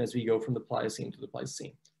monsoon as we go from the Pliocene to the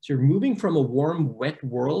Pleistocene. So you're moving from a warm, wet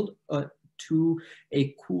world to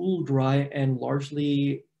a cool, dry, and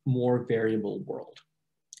largely more variable world.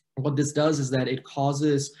 What this does is that it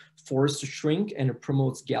causes forests to shrink, and it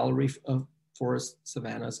promotes gallery of forests,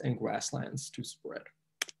 savannas, and grasslands to spread.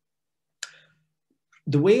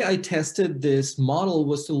 The way I tested this model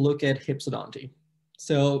was to look at hypsodonty.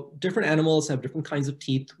 So different animals have different kinds of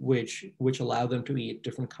teeth which allow them to eat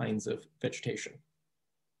different kinds of vegetation.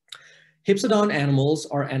 Hypsodont animals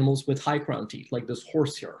are animals with high crown teeth, like this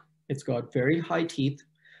horse here. It's got very high teeth,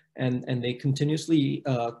 and they continuously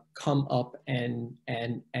come up and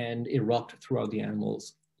erupt throughout the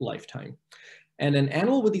animal's lifetime. And an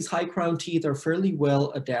animal with these high crown teeth are fairly well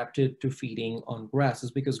adapted to feeding on grasses,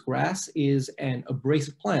 because grass is an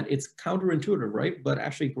abrasive plant. It's counterintuitive, right? But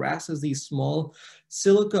actually grass has these small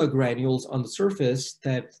silica granules on the surface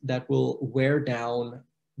that will wear down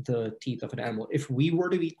the teeth of an animal. If we were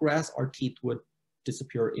to eat grass, our teeth would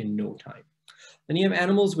disappear in no time. Then you have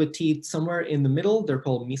animals with teeth somewhere in the middle. They're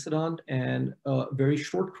called mesodont, and very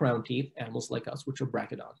short crown teeth, animals like us, which are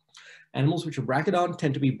brachydont. Animals which are brachydont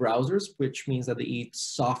tend to be browsers, which means that they eat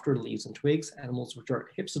softer leaves and twigs. Animals which are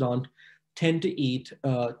hypsodont tend to eat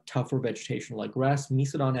tougher vegetation like grass.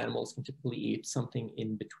 Mesodont animals can typically eat something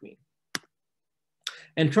in between.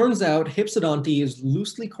 And turns out hypsodonty is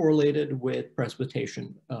loosely correlated with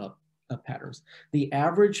precipitation patterns. The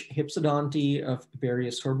average hypsodonty of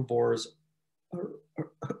various herbivores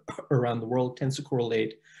around the world tends to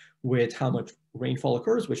correlate with how much rainfall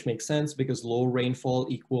occurs, which makes sense because low rainfall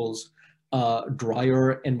equals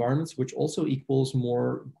drier environments, which also equals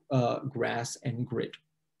more grass and grit.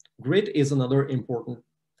 Grit is another important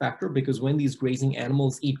factor because when these grazing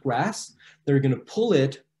animals eat grass, they're going to pull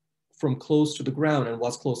it from close to the ground. And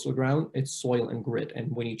what's close to the ground? It's soil and grit.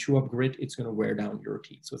 And when you chew up grit, it's going to wear down your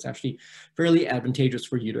teeth. So it's actually fairly advantageous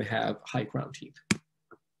for you to have high crown teeth.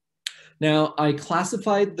 Now, I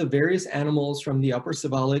classified the various animals from the upper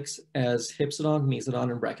cephalics as hypsodont,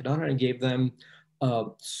 mesodont, and brachydont, and I gave them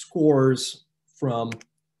scores from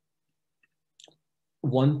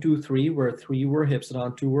 1, 2, 3, where 3 were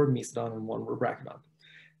hypsodont, 2 were mesodont, and 1 were brachydont.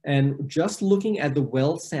 And just looking at the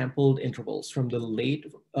well-sampled intervals from the late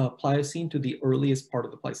Pliocene to the earliest part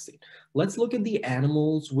of the Pleistocene, let's look at the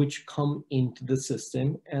animals which come into the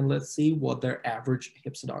system, and let's see what their average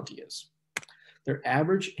hypsodonty is. Their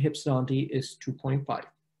average hypsodonty is 2.5.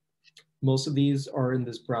 Most of these are in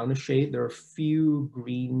this brownish shade. There are a few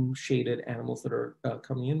green shaded animals that are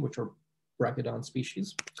coming in, which are brachydont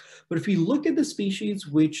species. But if you look at the species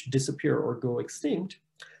which disappear or go extinct,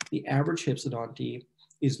 the average hypsodonty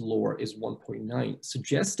is lower, is 1.9,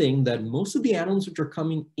 suggesting that most of the animals which are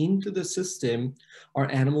coming into the system are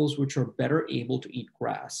animals which are better able to eat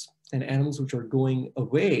grass, and animals which are going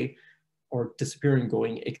away or disappearing,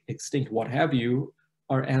 going extinct, what have you,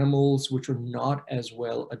 are animals which are not as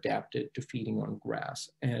well adapted to feeding on grass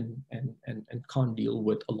and can't deal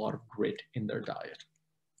with a lot of grit in their diet.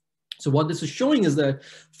 So what this is showing is that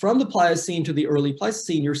from the Pliocene to the early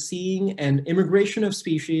Pleistocene, you're seeing an immigration of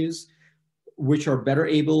species which are better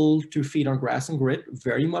able to feed on grass and grit,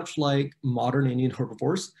 very much like modern Indian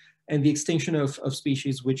herbivores, and the extinction of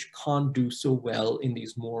species which can't do so well in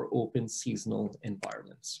these more open seasonal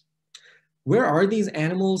environments. Where are these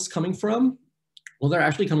animals coming from? Well, they're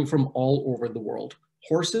actually coming from all over the world.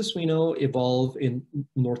 Horses, we know, evolve in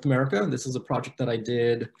North America. This is a project that I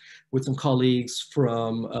did with some colleagues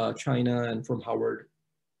from China and from Howard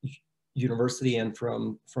University and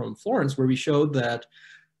from Florence, where we showed that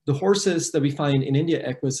the horses that we find in India,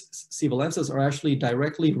 Equus cevalensis, are actually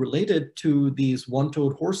directly related to these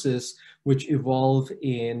one-toed horses, which evolve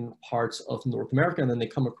in parts of North America, and then they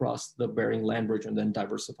come across the Bering Land Bridge and then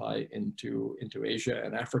diversify into Asia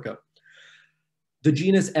and Africa. The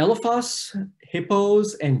genus Elephas,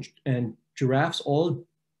 hippos, and giraffes all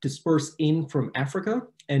disperse in from Africa,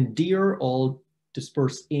 and deer all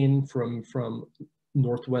disperse in from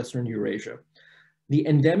northwestern Eurasia. The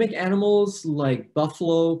endemic animals like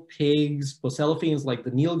buffalo, pigs, Bocephalians like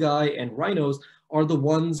the nilgai, and rhinos are the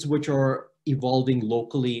ones which are evolving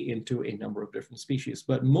locally into a number of different species.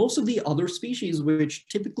 But most of the other species which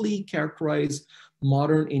typically characterize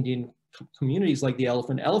modern Indian communities like the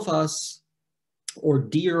elephant elephas, or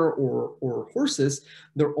deer or horses,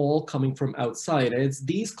 they're all coming from outside. And it's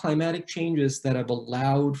these climatic changes that have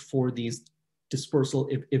allowed for these dispersal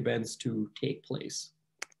events to take place.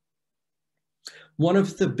 One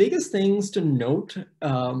of the biggest things to note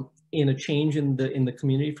in a change in the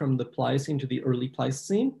community from the Pliocene to the early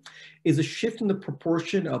Pleistocene is a shift in the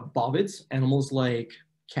proportion of bovids, animals like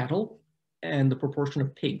cattle, and the proportion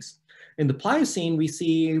of pigs. In the Pliocene, we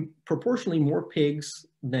see proportionally more pigs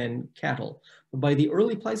than cattle. But by the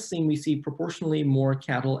early Pleistocene, we see proportionally more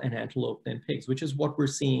cattle and antelope than pigs, which is what we're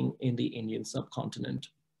seeing in the Indian subcontinent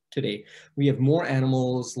today. We have more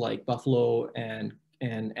animals like buffalo and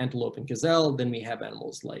antelope and gazelle than we have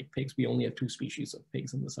animals like pigs. We only have 2 species of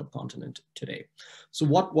pigs in the subcontinent today. So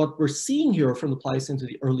what we're seeing here from the Pliocene to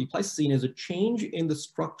the early Pleistocene is a change in the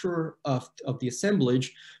structure of the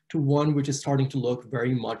assemblage to one which is starting to look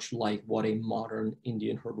very much like what a modern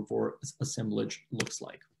Indian herbivore assemblage looks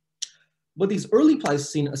like. But these early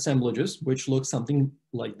Pleistocene assemblages, which look something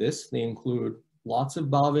like this, they include lots of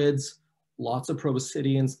bovids, lots of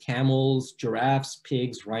proboscideans, camels, giraffes,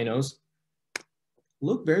 pigs, rhinos,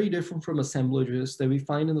 look very different from assemblages that we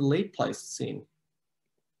find in the late Pleistocene,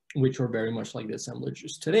 which are very much like the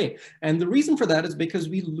assemblages today. And the reason for that is because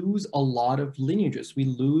we lose a lot of lineages. We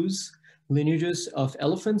lose lineages of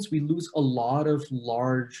elephants. We lose a lot of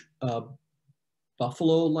large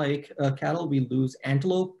buffalo-like cattle. We lose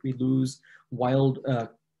antelope. We lose wild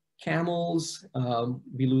camels.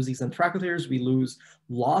 We lose these anthracotheres. We lose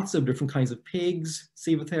lots of different kinds of pigs,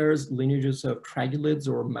 cevotheres, lineages of tragulids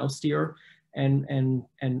or mouse deer, and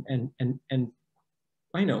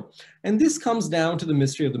rhino. And this comes down to the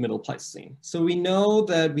mystery of the Middle Pleistocene. So we know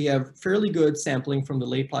that we have fairly good sampling from the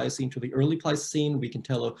late Pliocene to the early Pleistocene. We can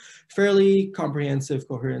tell a fairly comprehensive,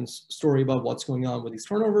 coherent story about what's going on with these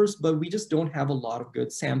turnovers, but we just don't have a lot of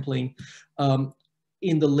good sampling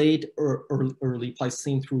in the late or early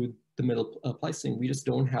Pleistocene through the Middle Pleistocene. We just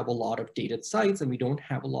don't have a lot of dated sites, and we don't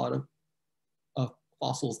have a lot of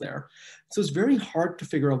fossils there. So it's very hard to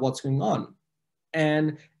figure out what's going on.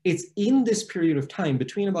 And it's in this period of time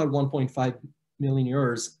between about 1.5 million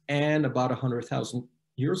years and about 100,000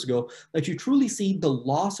 years ago that you truly see the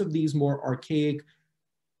loss of these more archaic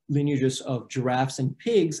lineages of giraffes and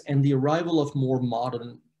pigs and the arrival of more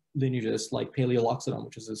modern lineages like Paleoloxodon,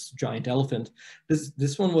 which is this giant elephant.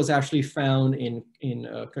 This one was actually found in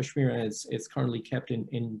Kashmir, and it's currently kept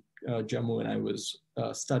in Jammu, and I was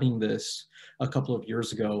studying this a couple of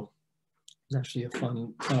years ago. It's actually a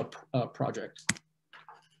fun project.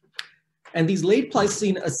 And these late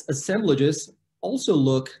Pleistocene assemblages also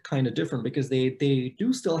look kind of different because they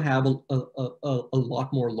do still have a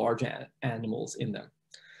lot more large animals in them.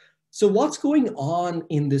 So what's going on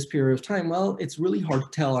in this period of time? Well, it's really hard to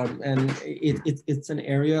tell, and it's an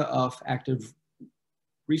area of active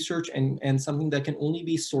research and something that can only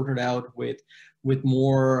be sorted out with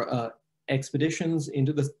more expeditions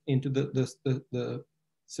into the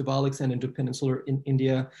Sibalics and into peninsular in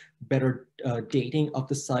India, better dating of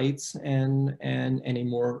the sites, and a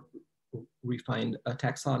more refined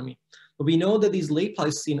taxonomy. But we know that these late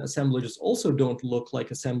Pleistocene assemblages also don't look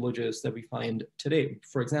like assemblages that we find today.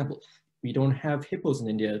 For example, we don't have hippos in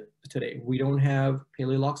India today. We don't have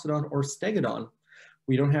Paleoloxodon or Stegodon.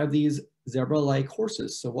 We don't have these zebra-like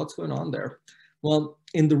horses. So what's going on there? Well,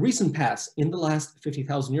 in the recent past, in the last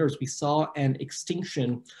 50,000 years, we saw an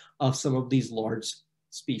extinction of some of these large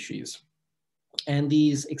species. And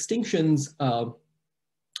these extinctions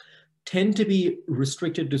tend to be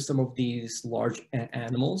restricted to some of these large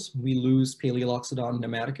animals. We lose Paleoloxodon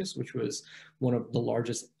pneumaticus, which was one of the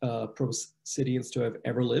largest proboscideans to have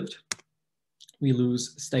ever lived. We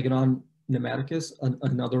lose Stegodon pneumaticus,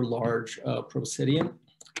 another large proboscidean.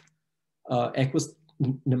 Equus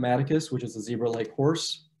pneumaticus, which is a zebra-like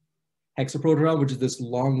horse. Hexaprotodon, which is this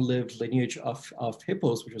long-lived lineage of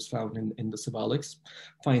hippos, which was found in the Sibalics,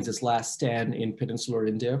 finds its last stand in peninsular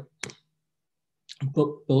India.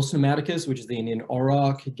 Bos pneumaticus, which is the Indian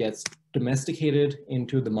auroch, gets domesticated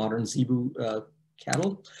into the modern zebu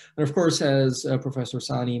cattle. And of course, as Professor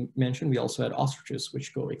Sani mentioned, we also had ostriches,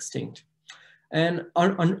 which go extinct. And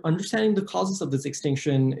understanding the causes of this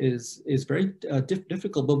extinction is very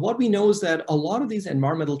difficult. But what we know is that a lot of these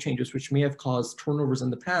environmental changes, which may have caused turnovers in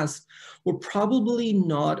the past, were probably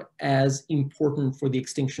not as important for the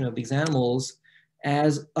extinction of these animals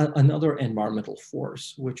as another environmental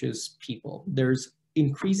force, which is people. There's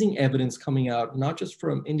increasing evidence coming out, not just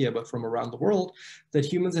from India, but from around the world, that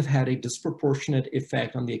humans have had a disproportionate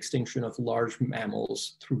effect on the extinction of large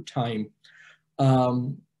mammals through time.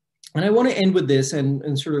 And I want to end with this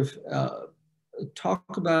and sort of talk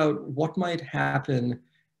about what might happen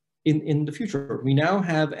in the future. We now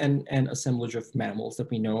have an assemblage of mammals that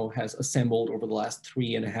we know has assembled over the last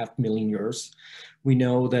 3.5 million years. We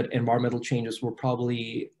know that environmental changes were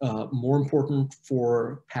probably more important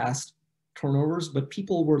for past turnovers, but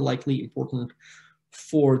people were likely important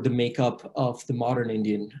for the makeup of the modern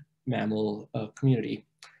Indian mammal community.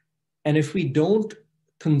 And if we don't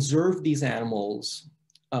conserve these animals,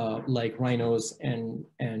 like rhinos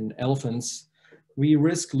and elephants, we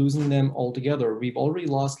risk losing them altogether. We've already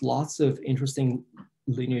lost lots of interesting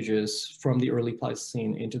lineages from the early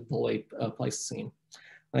Pleistocene into the late Pleistocene.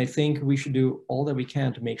 And I think we should do all that we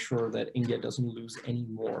can to make sure that India doesn't lose any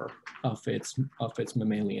more of its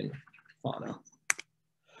mammalian fauna.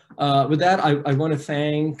 With that, I want to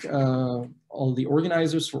thank all the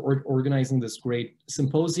organizers for organizing this great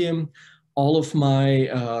symposium, all of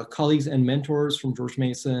my colleagues and mentors from George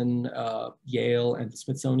Mason, Yale, and the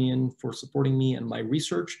Smithsonian for supporting me and my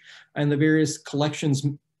research, and the various collections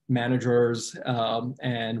managers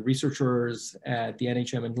and researchers at the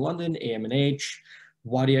NHM in London, AM&H,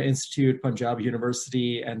 Wadia Institute, Panjab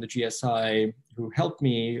University, and the GSI, who helped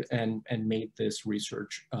me and made this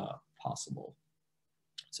research possible.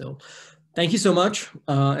 So thank you so much.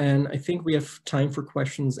 And I think we have time for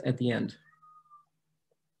questions at the end.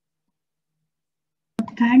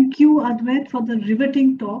 Thank you, Advait, for the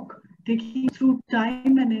riveting talk, taking through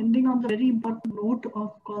time and ending on the very important note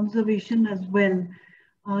of conservation as well.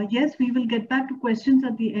 Yes, we will get back to questions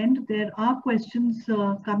at the end. There are questions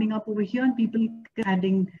coming up over here and people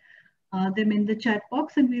adding them in the chat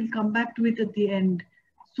box, and we'll come back to it at the end.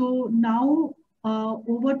 So now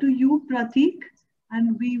over to you, Pratik,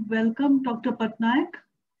 and we welcome Dr. Patnaik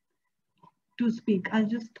to speak. I'll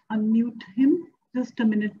just unmute him. Just a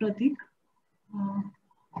minute, Pratik.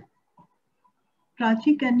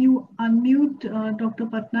 Prachi, can you unmute Dr.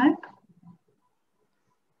 Patnaik?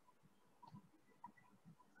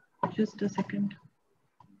 Just a second.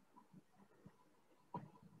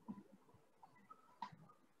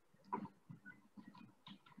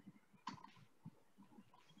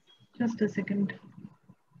 Just a second.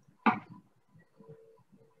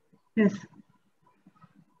 Yes.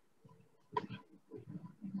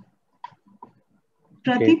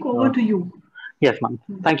 Pratik, Okay, over to you. Yes, ma'am.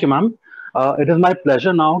 Thank you, ma'am. It is my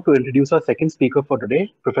pleasure now to introduce our second speaker for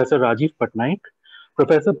today, Professor Rajeev Patnaik.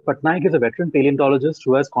 Professor Patnaik is a veteran paleontologist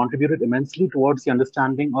who has contributed immensely towards the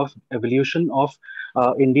understanding of evolution of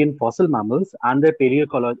Indian fossil mammals and their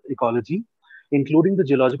paleoecology, including the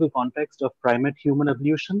geological context of primate-human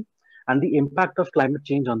evolution and the impact of climate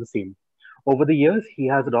change on the same. Over the years, he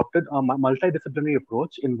has adopted a multidisciplinary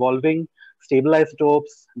approach involving stable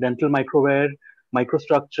isotopes, dental microwear,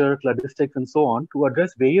 microstructure, cladistics, and so on to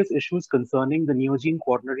address various issues concerning the Neogene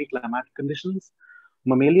quaternary climatic conditions,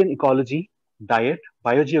 mammalian ecology, diet,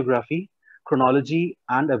 biogeography, chronology,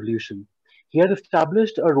 and evolution. He has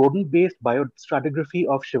established a rodent-based biostratigraphy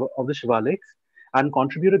of the Shivaliks and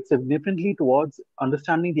contributed significantly towards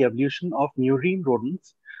understanding the evolution of murine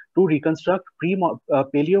rodents to reconstruct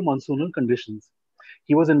paleo-monsoonal conditions.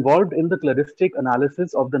 He was involved in the cladistic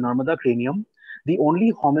analysis of the Narmada cranium, the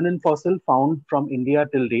only hominin fossil found from India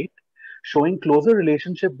till date, showing closer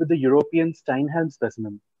relationship with the European Steinhelm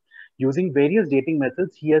specimen. Using various dating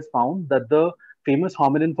methods, he has found that the famous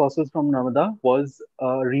hominin fossils from Narmada was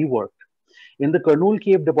reworked. In the Kurnool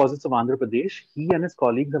cave deposits of Andhra Pradesh, he and his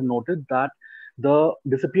colleagues have noted that the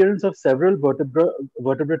disappearance of several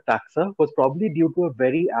vertebrate taxa was probably due to a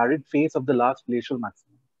very arid phase of the last glacial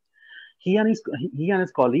maximum. He and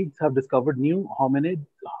his colleagues have discovered new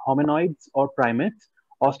hominoids or primates,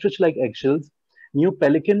 ostrich-like eggshells, new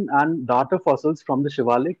pelican and darter fossils from the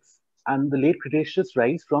Shivaliks and the late Cretaceous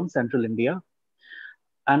rice from central India,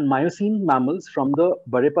 and Miocene mammals from the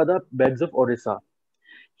Baripada beds of Orissa.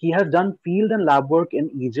 He has done field and lab work in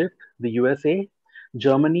Egypt, the USA,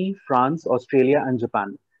 Germany, France, Australia, and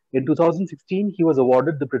Japan. In 2016, he was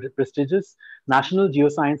awarded the prestigious National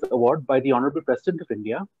Geoscience Award by the Honorable President of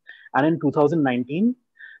India. And in 2019,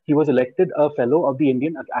 he was elected a Fellow of the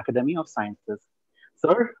Indian Academy of Sciences.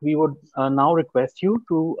 Sir, we would now request you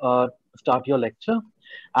to start your lecture.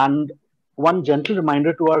 And one gentle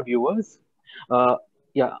reminder to our viewers,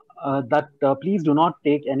 please do not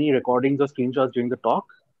take any recordings or screenshots during the talk.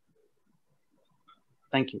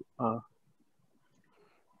 Thank you.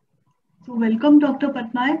 So welcome, Dr.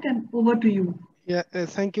 Patnaik, and over to you. Yeah,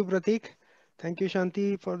 thank you, Pratik. Thank you,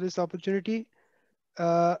 Shanti, for this opportunity.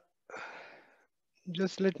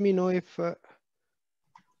 Just let me know if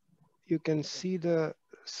you can see the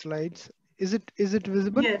slides. Is it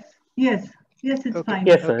visible? Yes, it's okay. fine.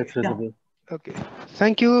 Yes, sir, it's visible. Yeah. Okay,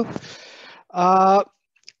 thank you.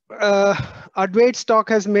 Advait's talk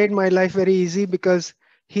has made my life very easy because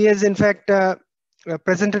He has in fact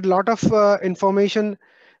presented a lot of information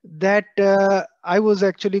that I was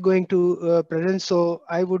actually going to present. So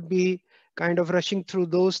I would be kind of rushing through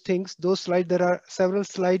those things, those slides. There are several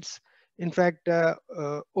slides, in fact,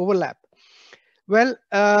 overlap. Well,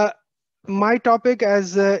 my topic,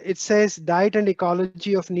 as it says, diet and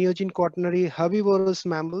ecology of Neogene quaternary herbivorous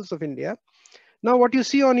mammals of India. Now, what you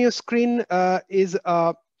see on your screen is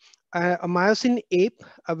a Miocene ape,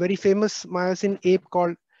 a very famous Miocene ape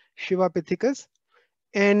called Shivapithecus.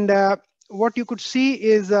 And what you could see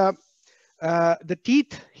is the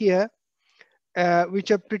teeth here,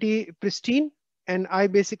 which are pretty pristine. And I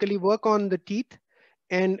basically work on the teeth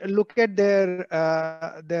and look at their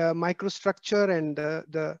microstructure and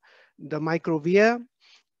the microvia,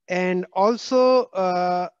 and also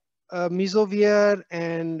mesosphere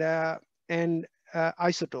and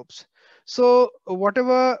isotopes. So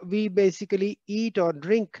whatever we basically eat or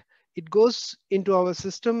drink, it goes into our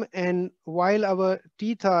system, and while our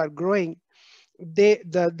teeth are growing,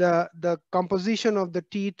 the composition of the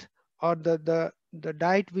teeth or the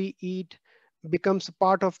diet we eat becomes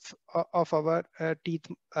part of our teeth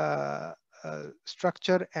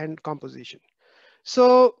structure and composition.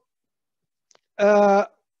 So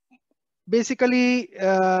basically,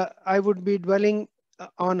 I would be dwelling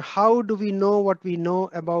on how do we know what we know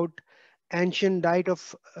about ancient diet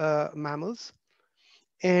of mammals,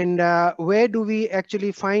 and where do we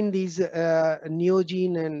actually find these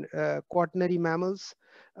Neogene and Quaternary mammals,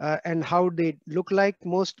 and how they look like.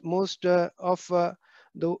 Most of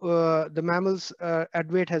the mammals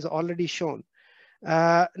Advait has already shown.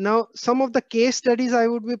 Now, some of the case studies I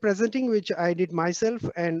would be presenting, which I did myself,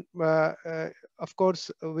 and of course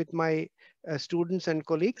with my students and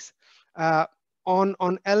colleagues,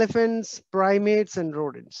 on elephants, primates, and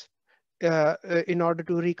rodents, in order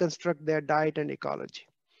to reconstruct their diet and ecology.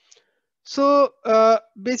 So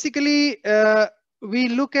basically, we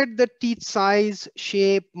look at the teeth size,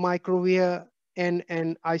 shape, microvia, and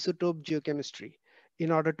isotope geochemistry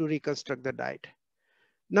in order to reconstruct the diet.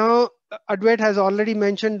 Now, Advait has already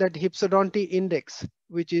mentioned that hypsodonty index,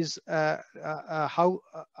 which is how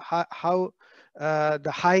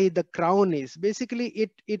the high the crown is. Basically,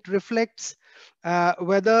 it reflects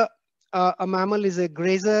whether a mammal is a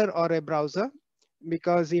grazer or a browser,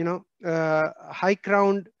 because high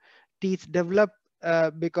crowned teeth develop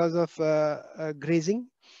because of grazing.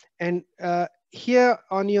 And here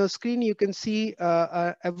on your screen, you can see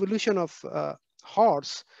evolution of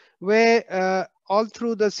horse, where all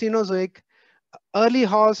through the Cenozoic, early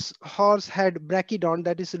horse had brachydont,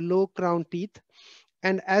 that is low crown teeth.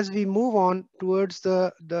 And as we move on towards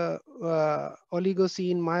the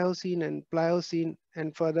Oligocene, Miocene, and Pliocene,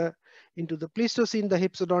 and further into the Pleistocene, the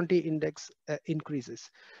hypsodonty index increases.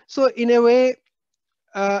 So in a way,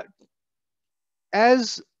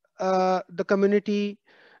 as the community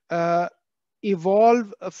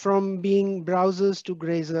evolve from being browsers to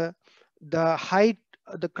grazer,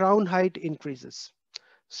 the crown height increases.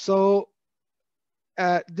 So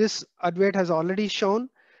this Advait has already shown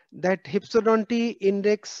that hypsodonty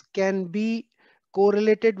index can be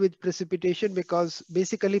correlated with precipitation, because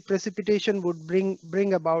basically precipitation would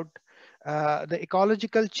bring about the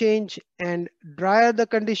ecological change, and drier the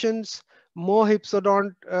conditions, more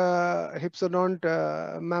hypsodont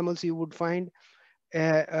mammals you would find,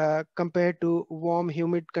 compared to warm,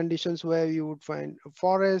 humid conditions where you would find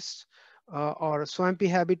forests or swampy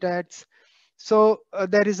habitats. So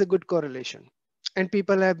there is a good correlation, and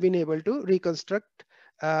people have been able to reconstruct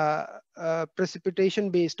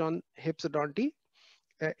precipitation based on hypsodonty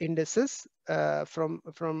indices from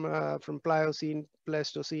Pliocene,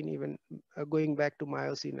 Pleistocene, even going back to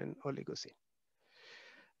Miocene and Oligocene.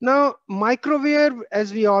 Now, microvia,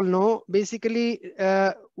 as we all know, basically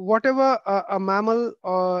whatever a mammal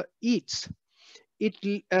eats,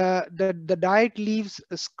 the diet leaves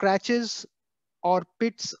scratches or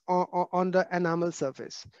pits on the enamel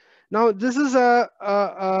surface. Now, this is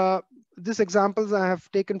this examples I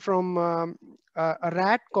have taken from a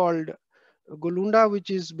rat called Golunda, which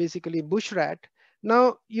is basically bush rat.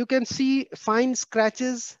 Now you can see fine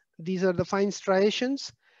scratches. These are the fine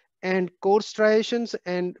striations and coarse striations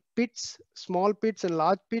and pits, small pits and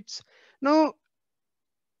large pits. Now,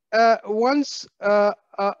 once if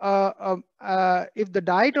the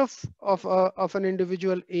diet of an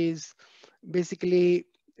individual is basically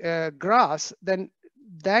grass, then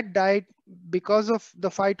that diet, because of the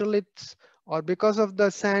phytoliths or because of the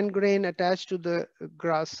sand grain attached to the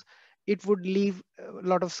grass, it would leave a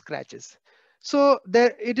lot of scratches. So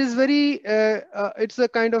there, it is very, it's a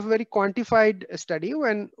kind of very quantified study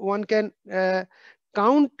when one can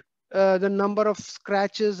count the number of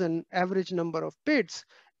scratches and average number of pits,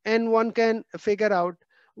 and one can figure out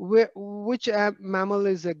which mammal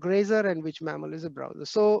is a grazer and which mammal is a browser.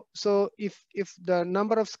 So if the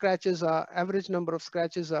number of scratches are average number of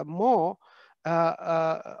scratches are more,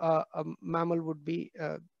 a mammal would be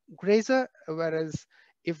a grazer, whereas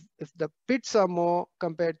if the pits are more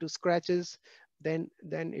compared to scratches, then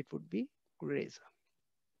it would be grazer.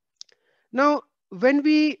 Now, when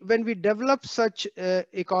we develop such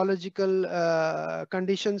ecological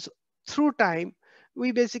conditions through time,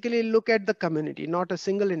 we basically look at the community, not a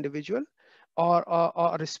single individual or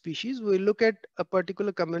a species. We look at a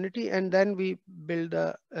particular community, and then we build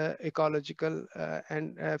a ecological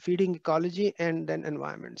and feeding ecology and then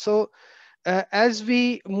environment. So as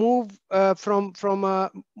we move from a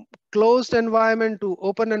closed environment to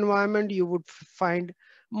open environment, you would find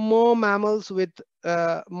more mammals with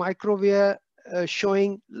microvia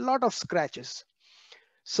showing a lot of scratches.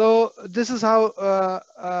 So this is how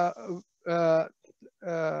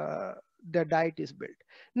the diet is built.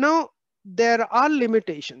 Now, there are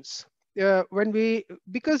limitations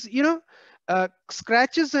because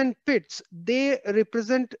scratches and pits, they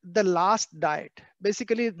represent the last diet,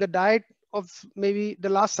 basically the diet of maybe the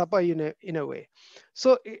last supper in a way.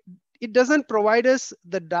 So it doesn't provide us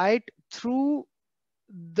the diet through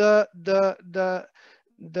the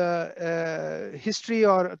history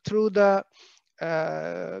or through the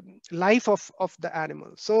life of the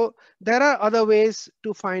animal. So there are other ways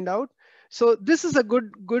to find out. So this is a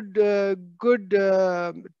good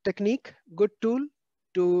technique, good tool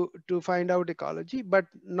to find out ecology, but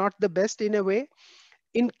not the best in a way.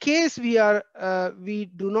 In case we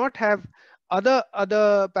do not have other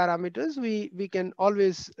parameters, we can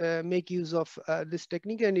always make use of this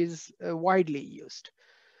technique, and is widely used.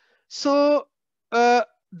 So the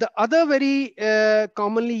other very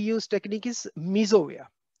commonly used technique is mesovia.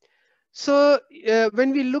 So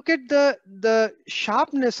when we look at the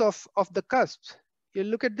sharpness of the cusps, you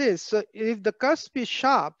look at this. So if the cusp is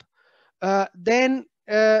sharp, then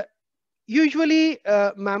usually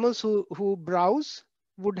mammals who browse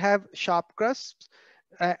would have sharp cusps,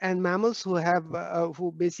 and mammals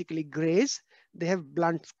who basically graze, they have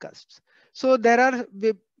blunt cusps. So there are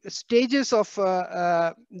stages of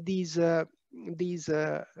these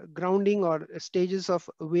grounding or stages of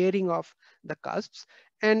wearing of the cusps,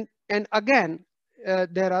 and again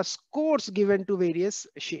there are scores given to various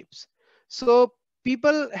shapes. So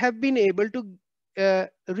people have been able to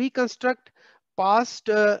reconstruct past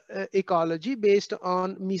ecology based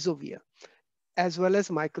on mesovia as well as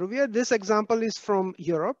microvia. This example is from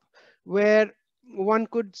Europe, where one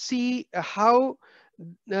could see how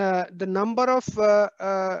the number of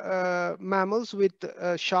mammals with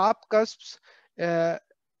sharp cusps, whether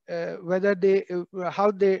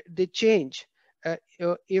how they change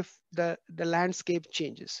if the landscape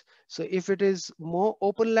changes. So if it is more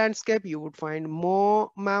open landscape, you would find more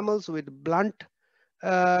mammals with blunt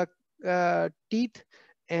teeth,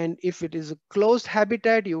 and if it is a closed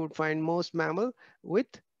habitat, you would find most mammal with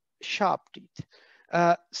sharp teeth.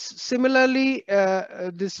 Similarly,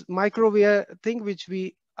 this microvia thing, which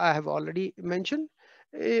I have already mentioned,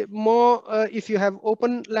 more if you have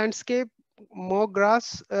open landscape, more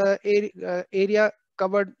grass area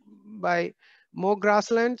covered by more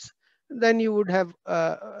grasslands, then you would have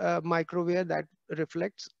microvia that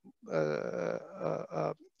reflects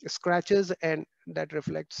scratches, and that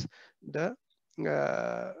reflects the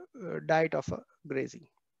diet of a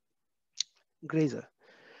grazer.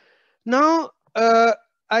 Now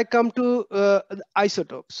I come to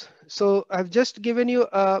isotopes. So I've just given you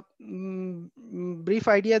a brief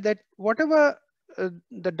idea that whatever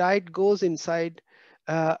the diet goes inside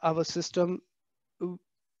our system,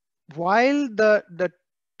 while the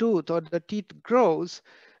tooth or the teeth grows,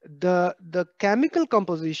 the chemical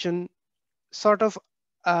composition sort of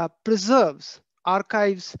preserves,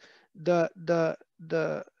 archives the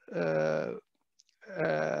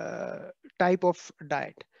type of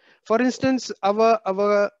diet. For instance,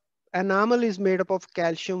 our enamel is made up of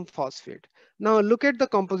calcium phosphate. Now look at the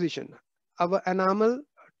composition. Our enamel,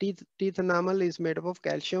 teeth enamel, is made up of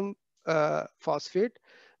calcium phosphate,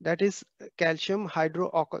 that is calcium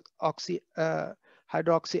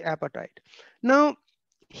hydroxyapatite. Now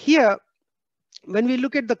here, when we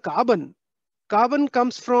look at the carbon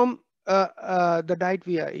comes from the diet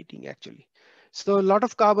we are eating actually. So a lot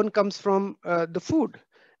of carbon comes from the food,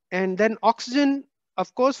 and then oxygen,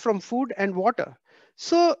 of course, from food and water.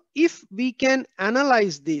 So if we can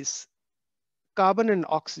analyze this carbon and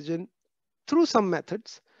oxygen through some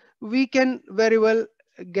methods, we can very well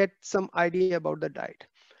get some idea about the diet.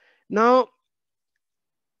 Now,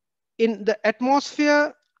 in the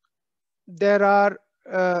atmosphere, there are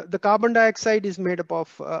the carbon dioxide is made up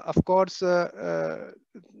of course, there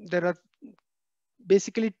are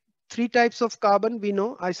basically 3 types of carbon we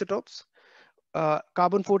know, isotopes.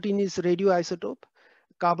 Carbon-14 is radioisotope,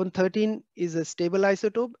 carbon-13 is a stable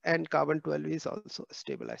isotope, and carbon-12 is also a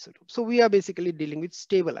stable isotope. So we are basically dealing with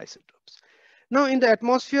stable isotopes. Now in the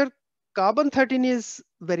atmosphere, carbon-13 is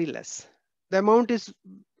very less. The amount is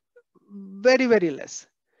very, very less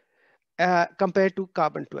compared to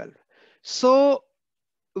carbon-12. So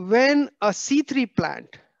when a C3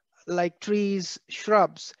 plant, like trees,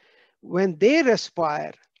 shrubs, when they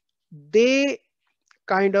respire, they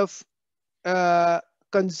kind of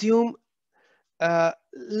consume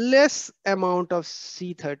less amount of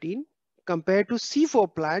C13 compared to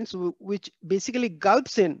C4 plants, which basically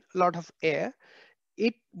gulps in a lot of air.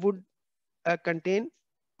 It would contain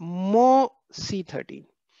more C13.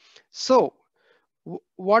 So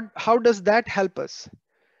how does that help us?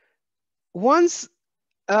 Once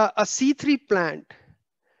a C3 plant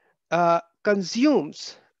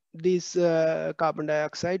consumes this carbon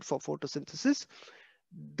dioxide for photosynthesis,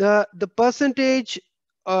 the percentage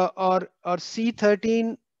or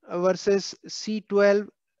C13 versus C12,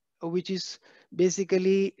 which is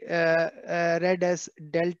basically read as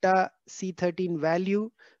delta C13 value,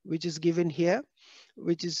 which is given here,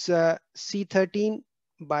 which is C13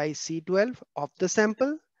 by C12 of the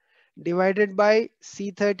sample divided by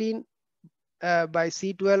C13 by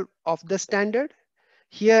C12 of the standard.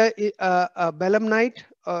 Here belemnite,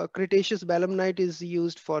 Cretaceous belemnite is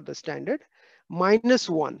used for the standard,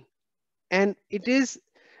 -1, and it is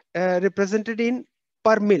represented in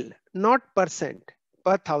per mil, not percent,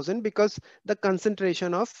 per thousand, because the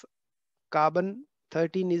concentration of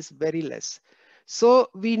carbon-13 is very less. So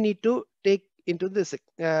we need to take into this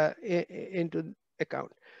into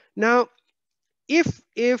account. Now, if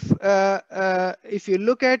you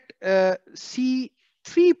look at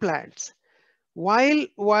C3 plants,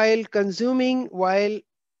 while consuming, while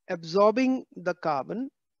absorbing the carbon,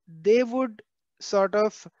 they would sort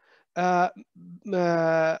of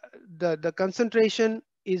the concentration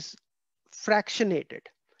is fractionated.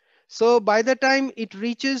 So by the time it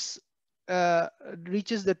reaches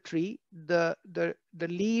the tree, the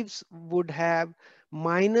leaves would have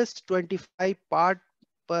 -25 part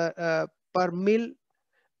per mil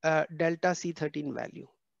delta C13 value.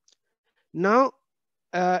 Now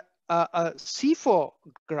a C4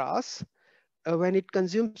 grass, when it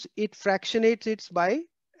consumes, it fractionates it by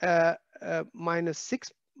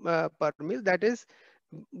 -6 per mil. That is,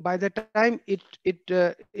 by the time it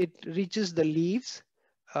reaches the leaves,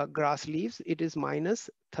 grass leaves, it is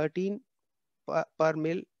 -13 per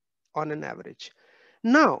mil on an average.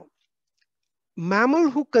 Now, mammal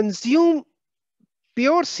who consume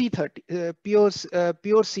pure C30, pure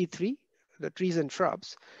C3, the trees and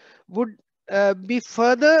shrubs, would be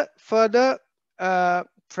further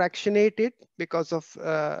fractionated because of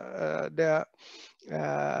their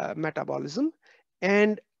metabolism,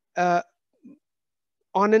 and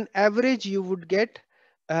on an average you would get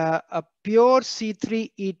a pure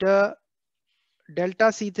C3 eater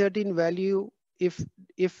delta C13 value if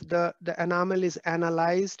the enamel is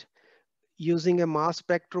analyzed using a mass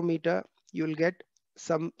spectrometer. You'll get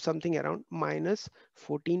something around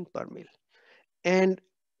 -14 per mil, and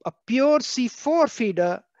a pure C4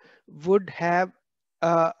 feeder would have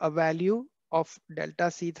a value of delta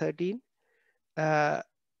C13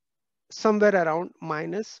 somewhere around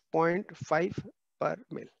 -0.5 per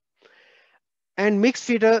mil, and mixed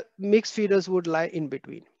feeders would lie in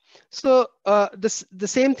between. So the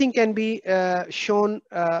same thing can be shown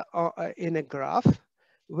in a graph,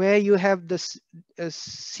 where you have the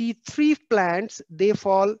C3 plants. They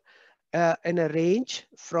fall in a range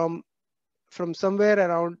from somewhere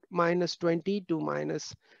around -20 to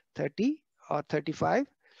 -30 or 35,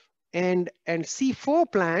 and C4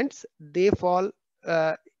 plants, they fall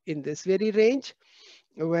in this very range,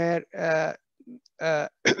 where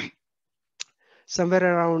somewhere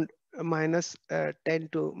around -10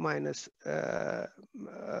 to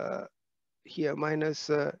here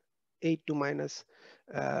 -8 to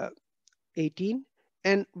 -18.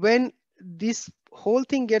 And when this whole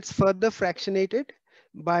thing gets further fractionated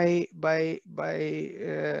by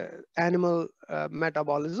animal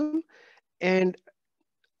metabolism, and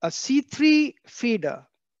a C3 feeder,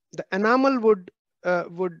 the enamel would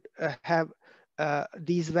have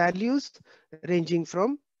these values ranging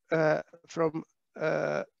from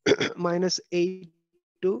 -8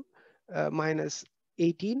 to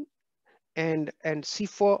 -18, and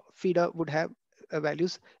C4 feeder would have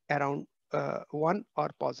values around 1 or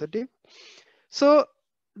positive. So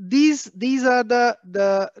these are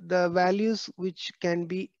the values which can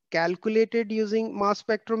be calculated using mass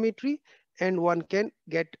spectrometry, and one can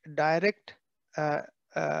get direct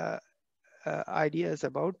ideas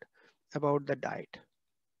about the diet.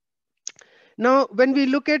 Now, when we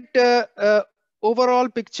look at overall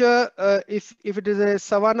picture, if it is a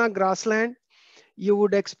savanna grassland, you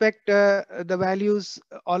would expect the values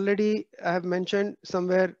already I have mentioned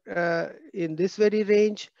somewhere in this very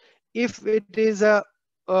range. If it is a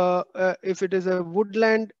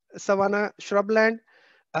woodland, savanna, shrubland,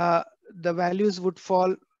 the values would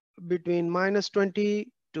fall between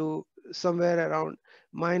 -20 to somewhere around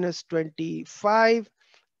 -25.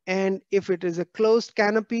 And if it is a closed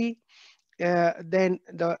canopy, then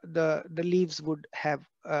the leaves would have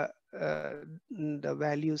the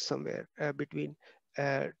values somewhere between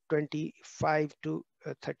 25 to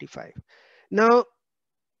 35. Now,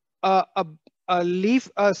 a leaf,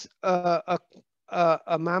 a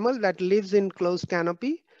mammal that lives in closed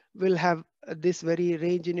canopy will have this very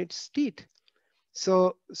range in its teeth.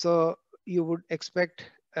 So you would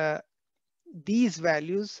expect these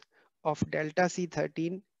values of delta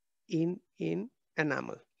C13 in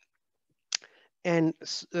enamel. And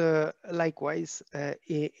likewise,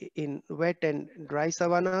 in wet and dry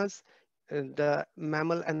savannas, the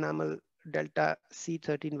mammal enamel delta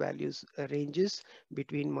C13 values ranges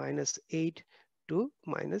between -8 to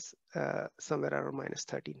somewhere around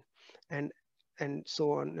 -13, and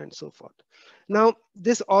so on and so forth. Now,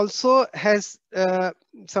 this also has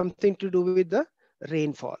something to do with the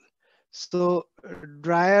rainfall. So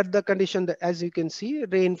drier the condition, as you can see,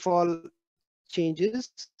 rainfall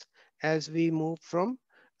changes as we move from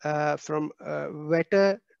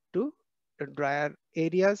wetter to drier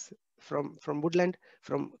areas, from woodland,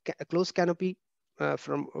 from close canopy,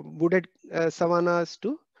 from wooded savannas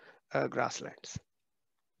to grasslands.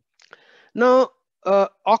 Now,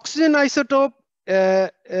 oxygen isotope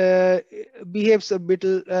behaves a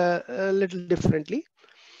little differently.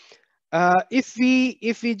 If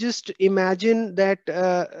we just imagine that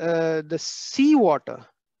the seawater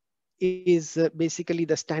is basically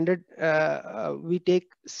the standard, we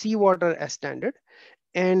take seawater as standard,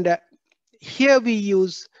 and here we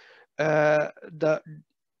use the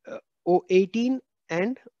O18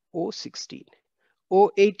 and O16.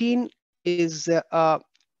 O18 is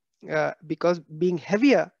because being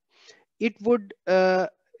heavier, it would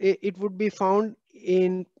be found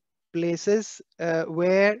in places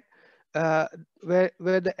where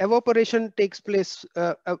the evaporation takes place,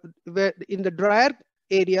 where in the drier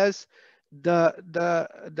areas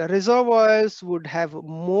the reservoirs would have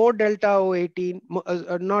more delta O18,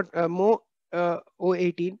 more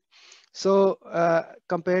O18, so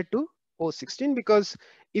compared to O16, because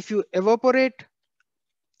if you evaporate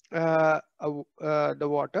the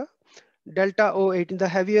water, delta O18, the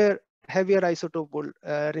heavier isotope will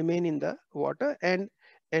remain in the water, and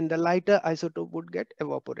the lighter isotope would get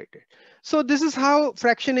evaporated. So this is how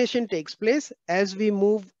fractionation takes place as we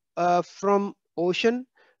move from ocean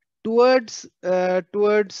towards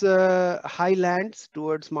highlands,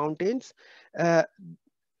 towards mountains.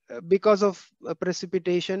 Because of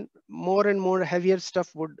precipitation, more and more heavier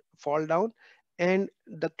stuff would fall down, and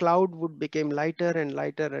the cloud would become lighter and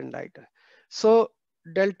lighter and lighter. So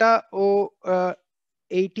delta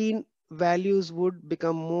O18 values would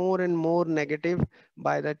become more and more negative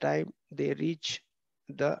by the time they reach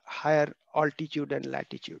the higher altitude and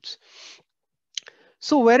latitudes.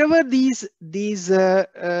 So wherever these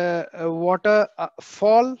water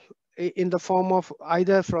fall in the form of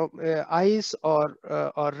either from ice or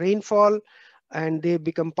rainfall, and they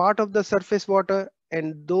become part of the surface water,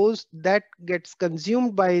 and those that gets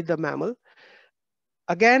consumed by the mammal,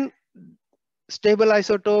 again stable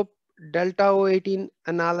isotope delta O18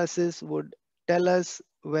 analysis would tell us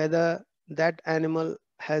whether that animal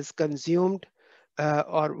has consumed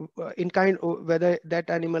or whether that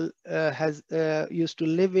animal has used to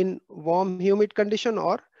live in warm humid condition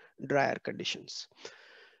or drier conditions.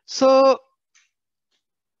 So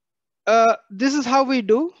this is how we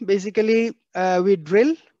do. Basically, we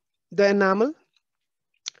drill the enamel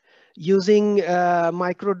using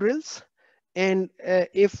micro drills, and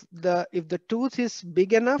if the tooth is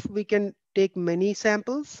big enough, we can take many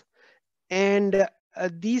samples, and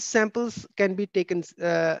these samples can be taken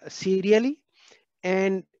serially.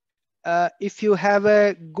 And if you have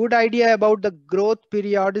a good idea about the growth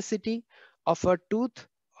periodicity of a tooth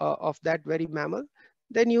of that very mammal,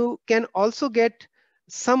 then you can also get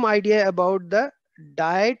some idea about the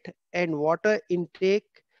diet and water intake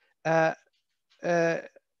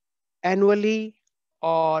annually,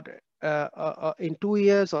 or in 2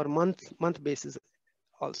 years or month basis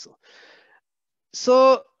also.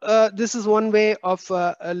 So this is one way of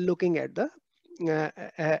looking at the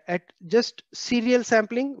at just serial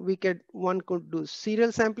sampling, one could do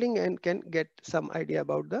serial sampling and can get some idea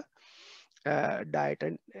about the diet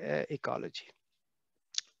and ecology.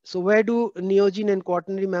 So where do Neogene and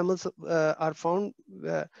Quaternary mammals are found?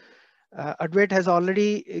 Advait has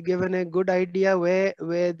already given a good idea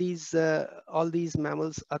where these all these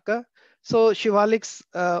mammals occur. So Shivaliks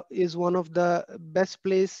is one of the best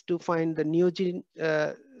place to find the Neogene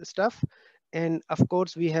stuff, and of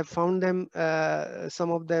course we have found them,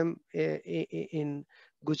 some of them in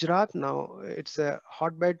Gujarat. Now it's a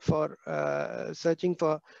hotbed for searching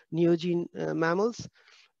for Neogene mammals,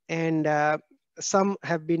 and some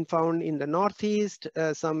have been found in the northeast,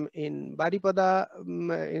 some in Baripada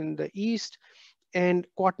in the east, and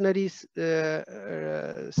quaternary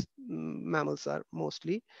mammals are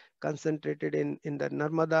mostly concentrated in the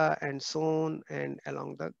Narmada and Son and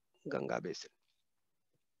along the Ganga basin.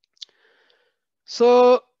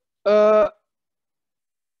 So,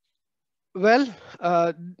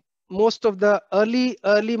 most of the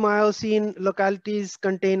early Miocene localities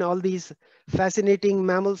contain all these fascinating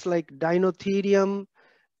mammals like Dinotherium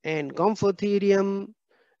and Gomphotherium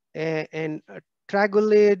and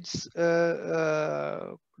Tragulids,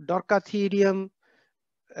 Dorcatherium,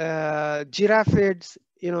 Giraffids.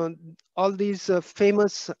 You know, all these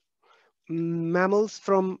famous mammals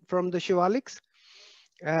from the Shivaliks.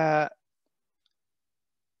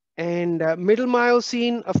 And middle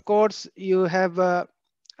Miocene, of course, you have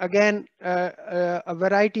again a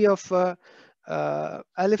variety of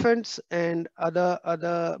elephants and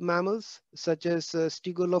other mammals such as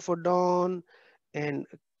Stygolophodon and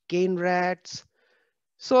cane rats.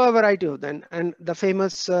 So a variety of them, and the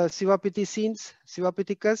famous Civapithecus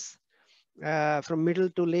from middle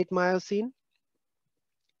to late Miocene,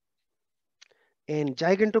 and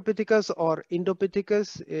Gigantopithecus or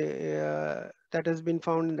Indopithecus that has been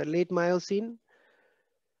found in the late Miocene.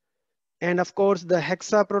 And of course, the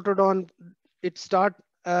Hexaprotodon, it starts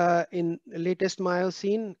in latest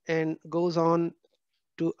Miocene and goes on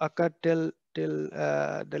to occur till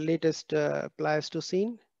the latest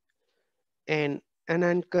Pleistocene. And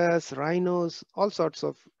Anancus, rhinos, all sorts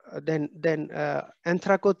of, then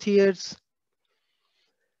Anthracotheres,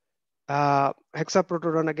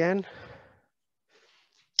 Hexaprotodon again.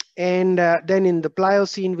 And then in the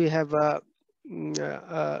Pliocene, we have a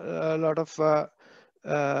lot of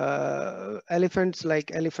elephants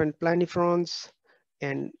like elephant planifrons.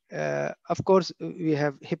 And of course, we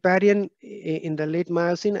have Hipparion in the late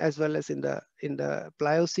Miocene as well as in the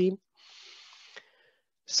Pliocene.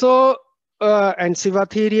 So, and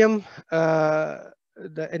Civatherium,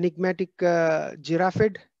 the enigmatic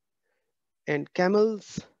giraffid, and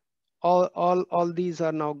camels, all these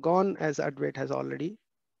are now gone, as Advait has already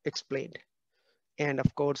explained. And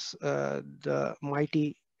of course, the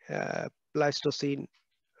mighty Pleistocene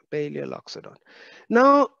Paleoloxodon.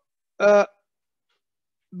 Now,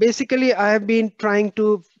 basically, I have been trying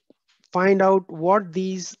to find out what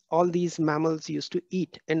all these mammals used to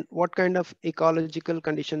eat and what kind of ecological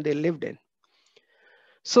condition they lived in.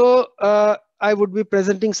 So I would be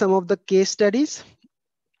presenting some of the case studies.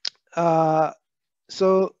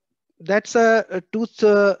 So that's a tooth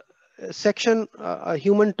section, a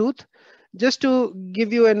human tooth. Just to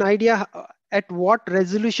give you an idea at what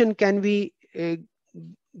resolution can we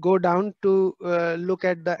go down to look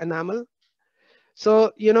at the enamel.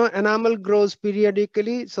 So, you know, enamel grows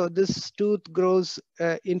periodically. So this tooth grows,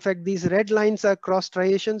 in fact, these red lines are cross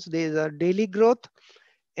striations. These are daily growth.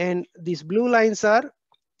 And these blue lines are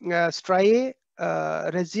striae,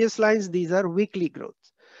 residuous lines. These are weekly growth.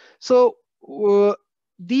 So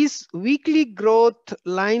these weekly growth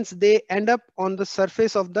lines, they end up on the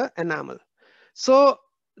surface of the enamel. So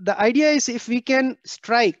the idea is, if we can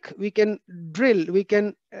strike, we can drill, we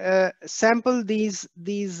can sample these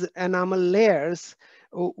enamel layers,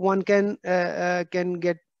 one can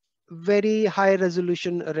get very high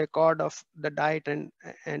resolution record of the diet and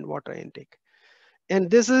water intake. And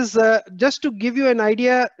this is just to give you an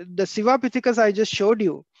idea, the Civapithecus I just showed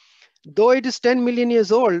you, though it is 10 million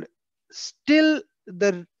years old, still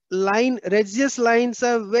the residuous lines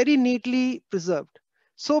are very neatly preserved,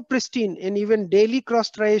 so pristine, and even daily cross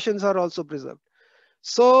striations are also preserved.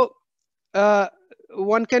 So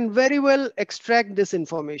one can very well extract this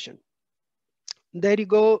information. There you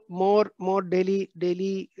go, more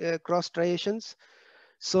daily cross striations.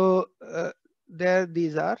 So there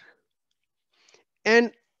these are.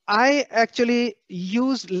 And I actually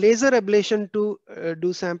used laser ablation to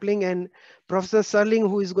do sampling, and Professor Serling,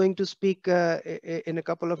 who is going to speak in a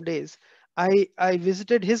couple of days, I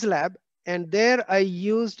visited his lab, and there I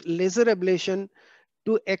used laser ablation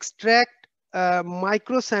to extract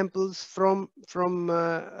micro samples from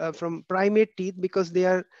primate teeth, because they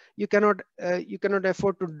are, you cannot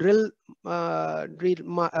afford to drill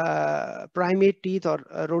primate teeth or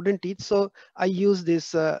rodent teeth. So I use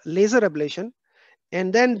this laser ablation,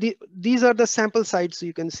 and then these are the sample sites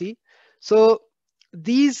you can see. So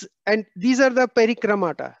these are the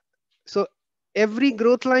perichromata. So every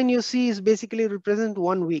growth line you see is basically represent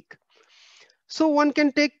 1 week. So one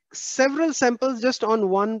can take several samples just on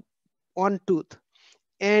one tooth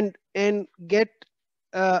and get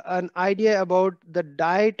an idea about the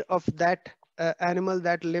diet of that animal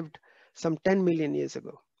that lived some 10 million years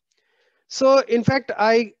ago. So in fact,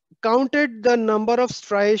 I counted the number of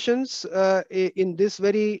striations in this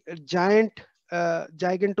very giant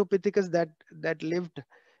Gigantopithecus that lived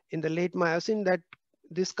in the late Miocene. That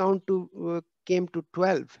this count came to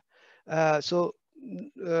 12. So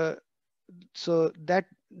that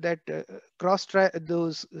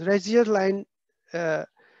those residual line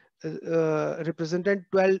represented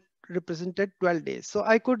 12 days. So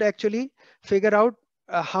I could actually figure out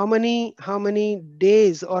how many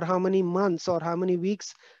days or how many months or how many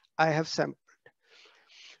weeks I have sampled.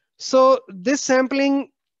 So this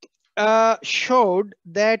sampling showed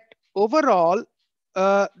that overall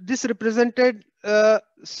this represented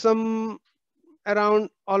some around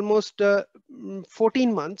almost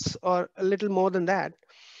 14 months or a little more than that.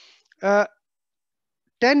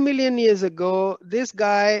 10 million years ago, this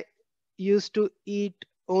guy used to eat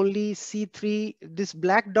only C3. These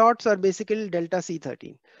black dots are basically delta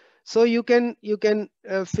C13. So you can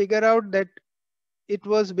figure out that it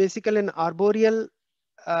was basically an arboreal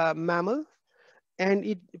mammal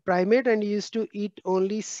and primate, and used to eat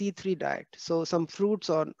only C3 diet. So some fruits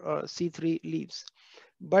or C3 leaves.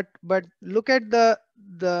 But look at the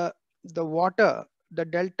water, the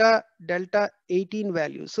delta 18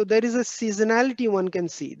 value. So there is a seasonality one can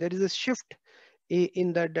see. There is a shift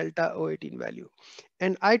in the delta O18 value.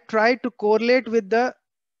 And I tried to correlate with the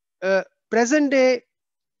present day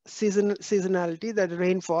seasonality, that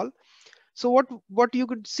rainfall. So what you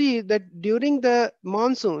could see that during the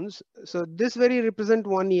monsoons, so this very represent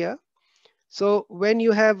 1 year. So when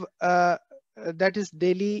you have that is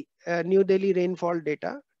daily New Delhi rainfall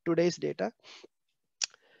data, today's data.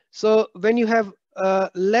 So when you have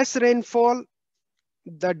less rainfall,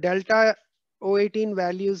 the delta O18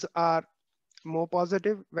 values are more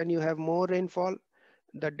positive. When you have more rainfall,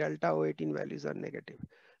 the delta O18 values are negative.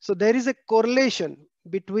 So there is a correlation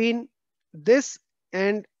between this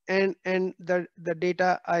and the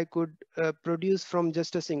data I could produce from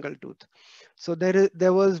just a single tooth. So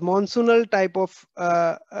there was monsoonal type of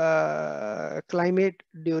climate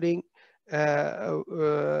during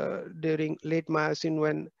late Miocene,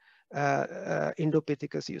 when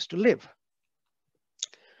Indopithecus used to live.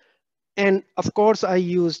 And of course, I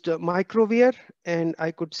used microvir, and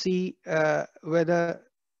I could see whether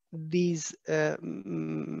these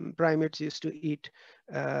primates used to eat,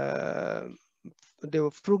 they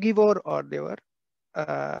were frugivore or they were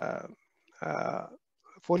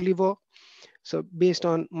folivore. So based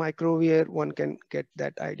on microvir, one can get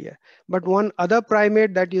that idea. But one other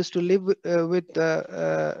primate that used to live with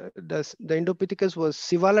the Indopithecus was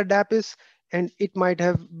Sivaladapis, and it might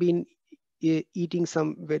have been eating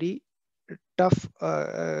some very tough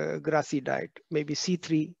grassy diet, maybe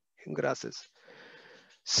C3 grasses.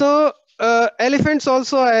 So elephants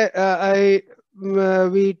also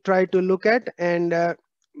we tried to look at, and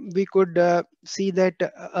we could see that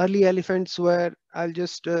early elephants were, I'll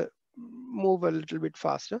just move a little bit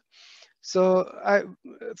faster. So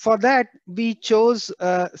for that, we chose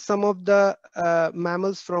some of the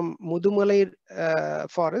mammals from Mudumalai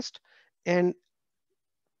forest, and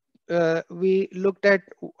we looked at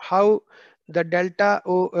how the delta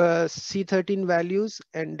C13 values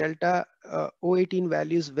and delta O18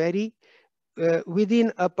 values vary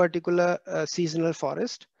within a particular seasonal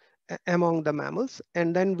forest among the mammals.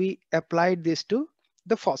 And then we applied this to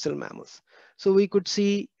the fossil mammals. So we could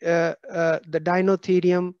see the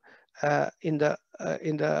Dinotherium in the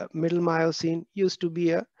middle Miocene used to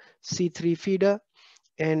be a C3 feeder,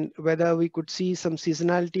 and whether we could see some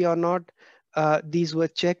seasonality or not, these were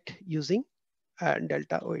checked using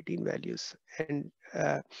delta O18 values. And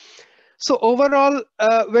so overall,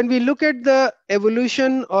 when we look at the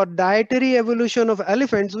evolution or dietary evolution of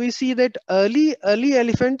elephants, we see that early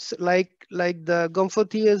elephants like the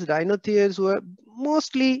Gomphotheres, Dinotheres were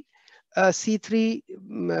mostly C3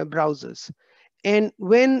 browsers. And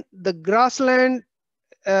when the grassland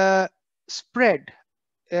spread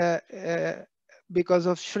because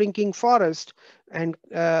of shrinking forest, and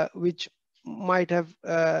which might have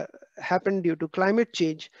happened due to climate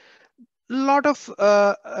change, lot of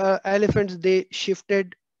elephants, they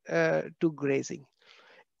shifted to grazing.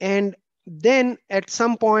 And then at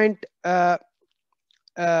some point,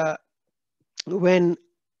 when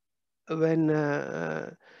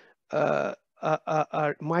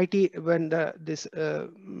this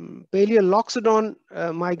Paleoloxodon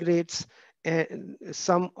migrates, and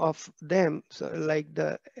some of them, so like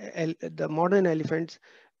the modern elephants,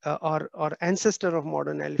 or ancestor of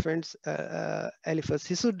modern elephants, Elephas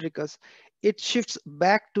hisudricus, it shifts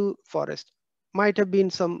back to forest. Might have been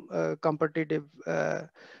some competitive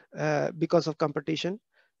because of competition,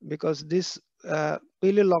 because this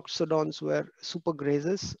Paleoloxodons were super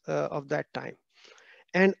grazers of that time.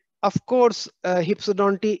 And of course,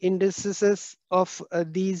 hypsodonty indices of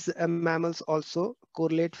these mammals also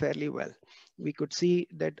correlate fairly well. We could see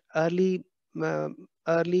that early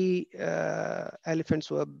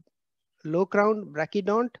elephants were low-crowned,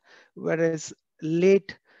 brachydont, whereas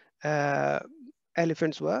late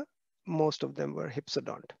elephants were, most of them were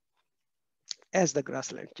hypsodont as the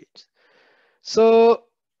grassland changed. So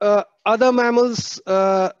other mammals,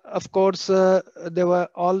 of course, there were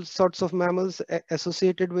all sorts of mammals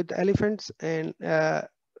associated with elephants, and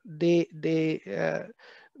they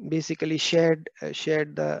basically shared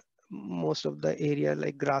the most of the area,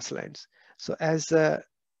 like grasslands. So as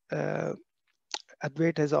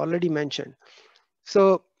Advait has already mentioned,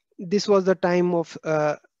 so this was the time of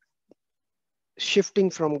shifting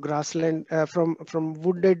from grassland, from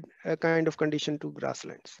wooded kind of condition to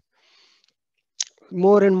grasslands.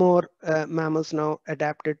 More and more mammals now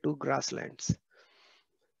adapted to grasslands.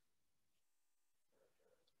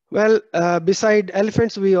 Well, beside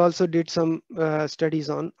elephants, we also did some studies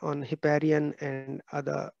on hipparion and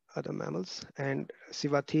other mammals, and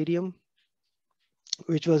Civatherium,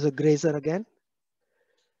 which was a grazer again.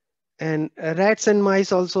 And rats and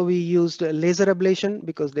mice also, we used laser ablation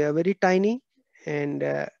because they are very tiny, and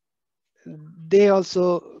they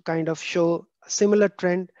also kind of show a similar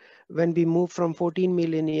trend when we move from 14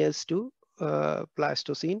 million years to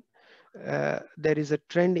Pleistocene. There is a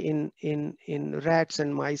trend in rats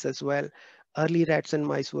and mice as well. Early rats and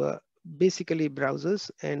mice were basically browsers,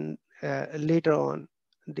 and later on,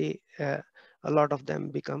 a lot of them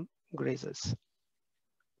become grazers.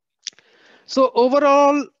 So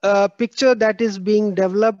overall picture that is being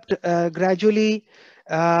developed gradually,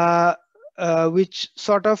 which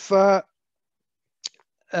sort of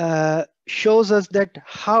shows us that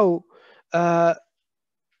how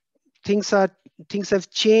things have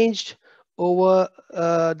changed over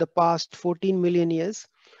the past 14 million years.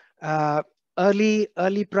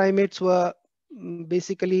 Early primates were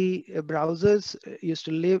basically browsers, used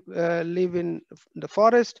to live in the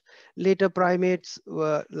forest. Later primates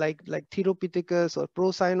were like Theropithecus or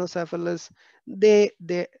Procynocephalus. They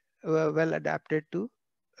were well adapted to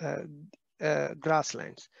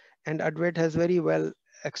grasslands, and Advait has very well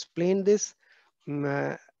explained this.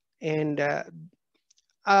 And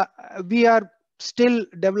we are still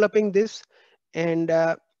developing this, and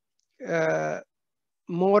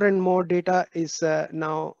more and more data is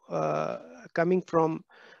now coming from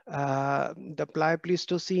the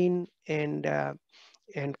Pleistocene and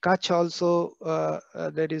Kutch also.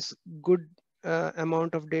 There is good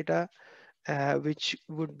amount of data which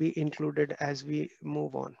would be included as we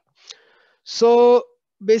move on. So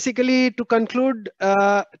basically, to conclude,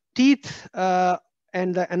 teeth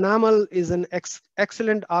and the enamel is an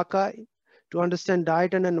excellent archive to understand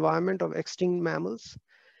diet and environment of extinct mammals,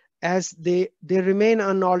 as they remain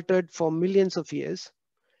unaltered for millions of years.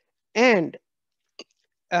 And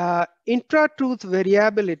intra-tooth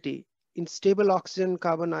variability in stable oxygen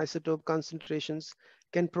carbon isotope concentrations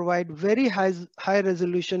can provide very high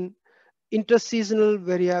resolution interseasonal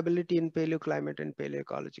variability in paleoclimate and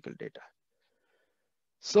paleoecological data.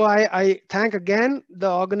 So I thank again the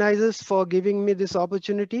organizers for giving me this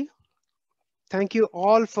opportunity. Thank you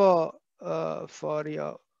all for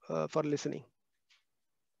listening.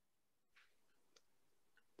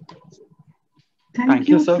 Thank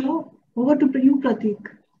you, sir. Over to you,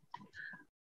 Pratik.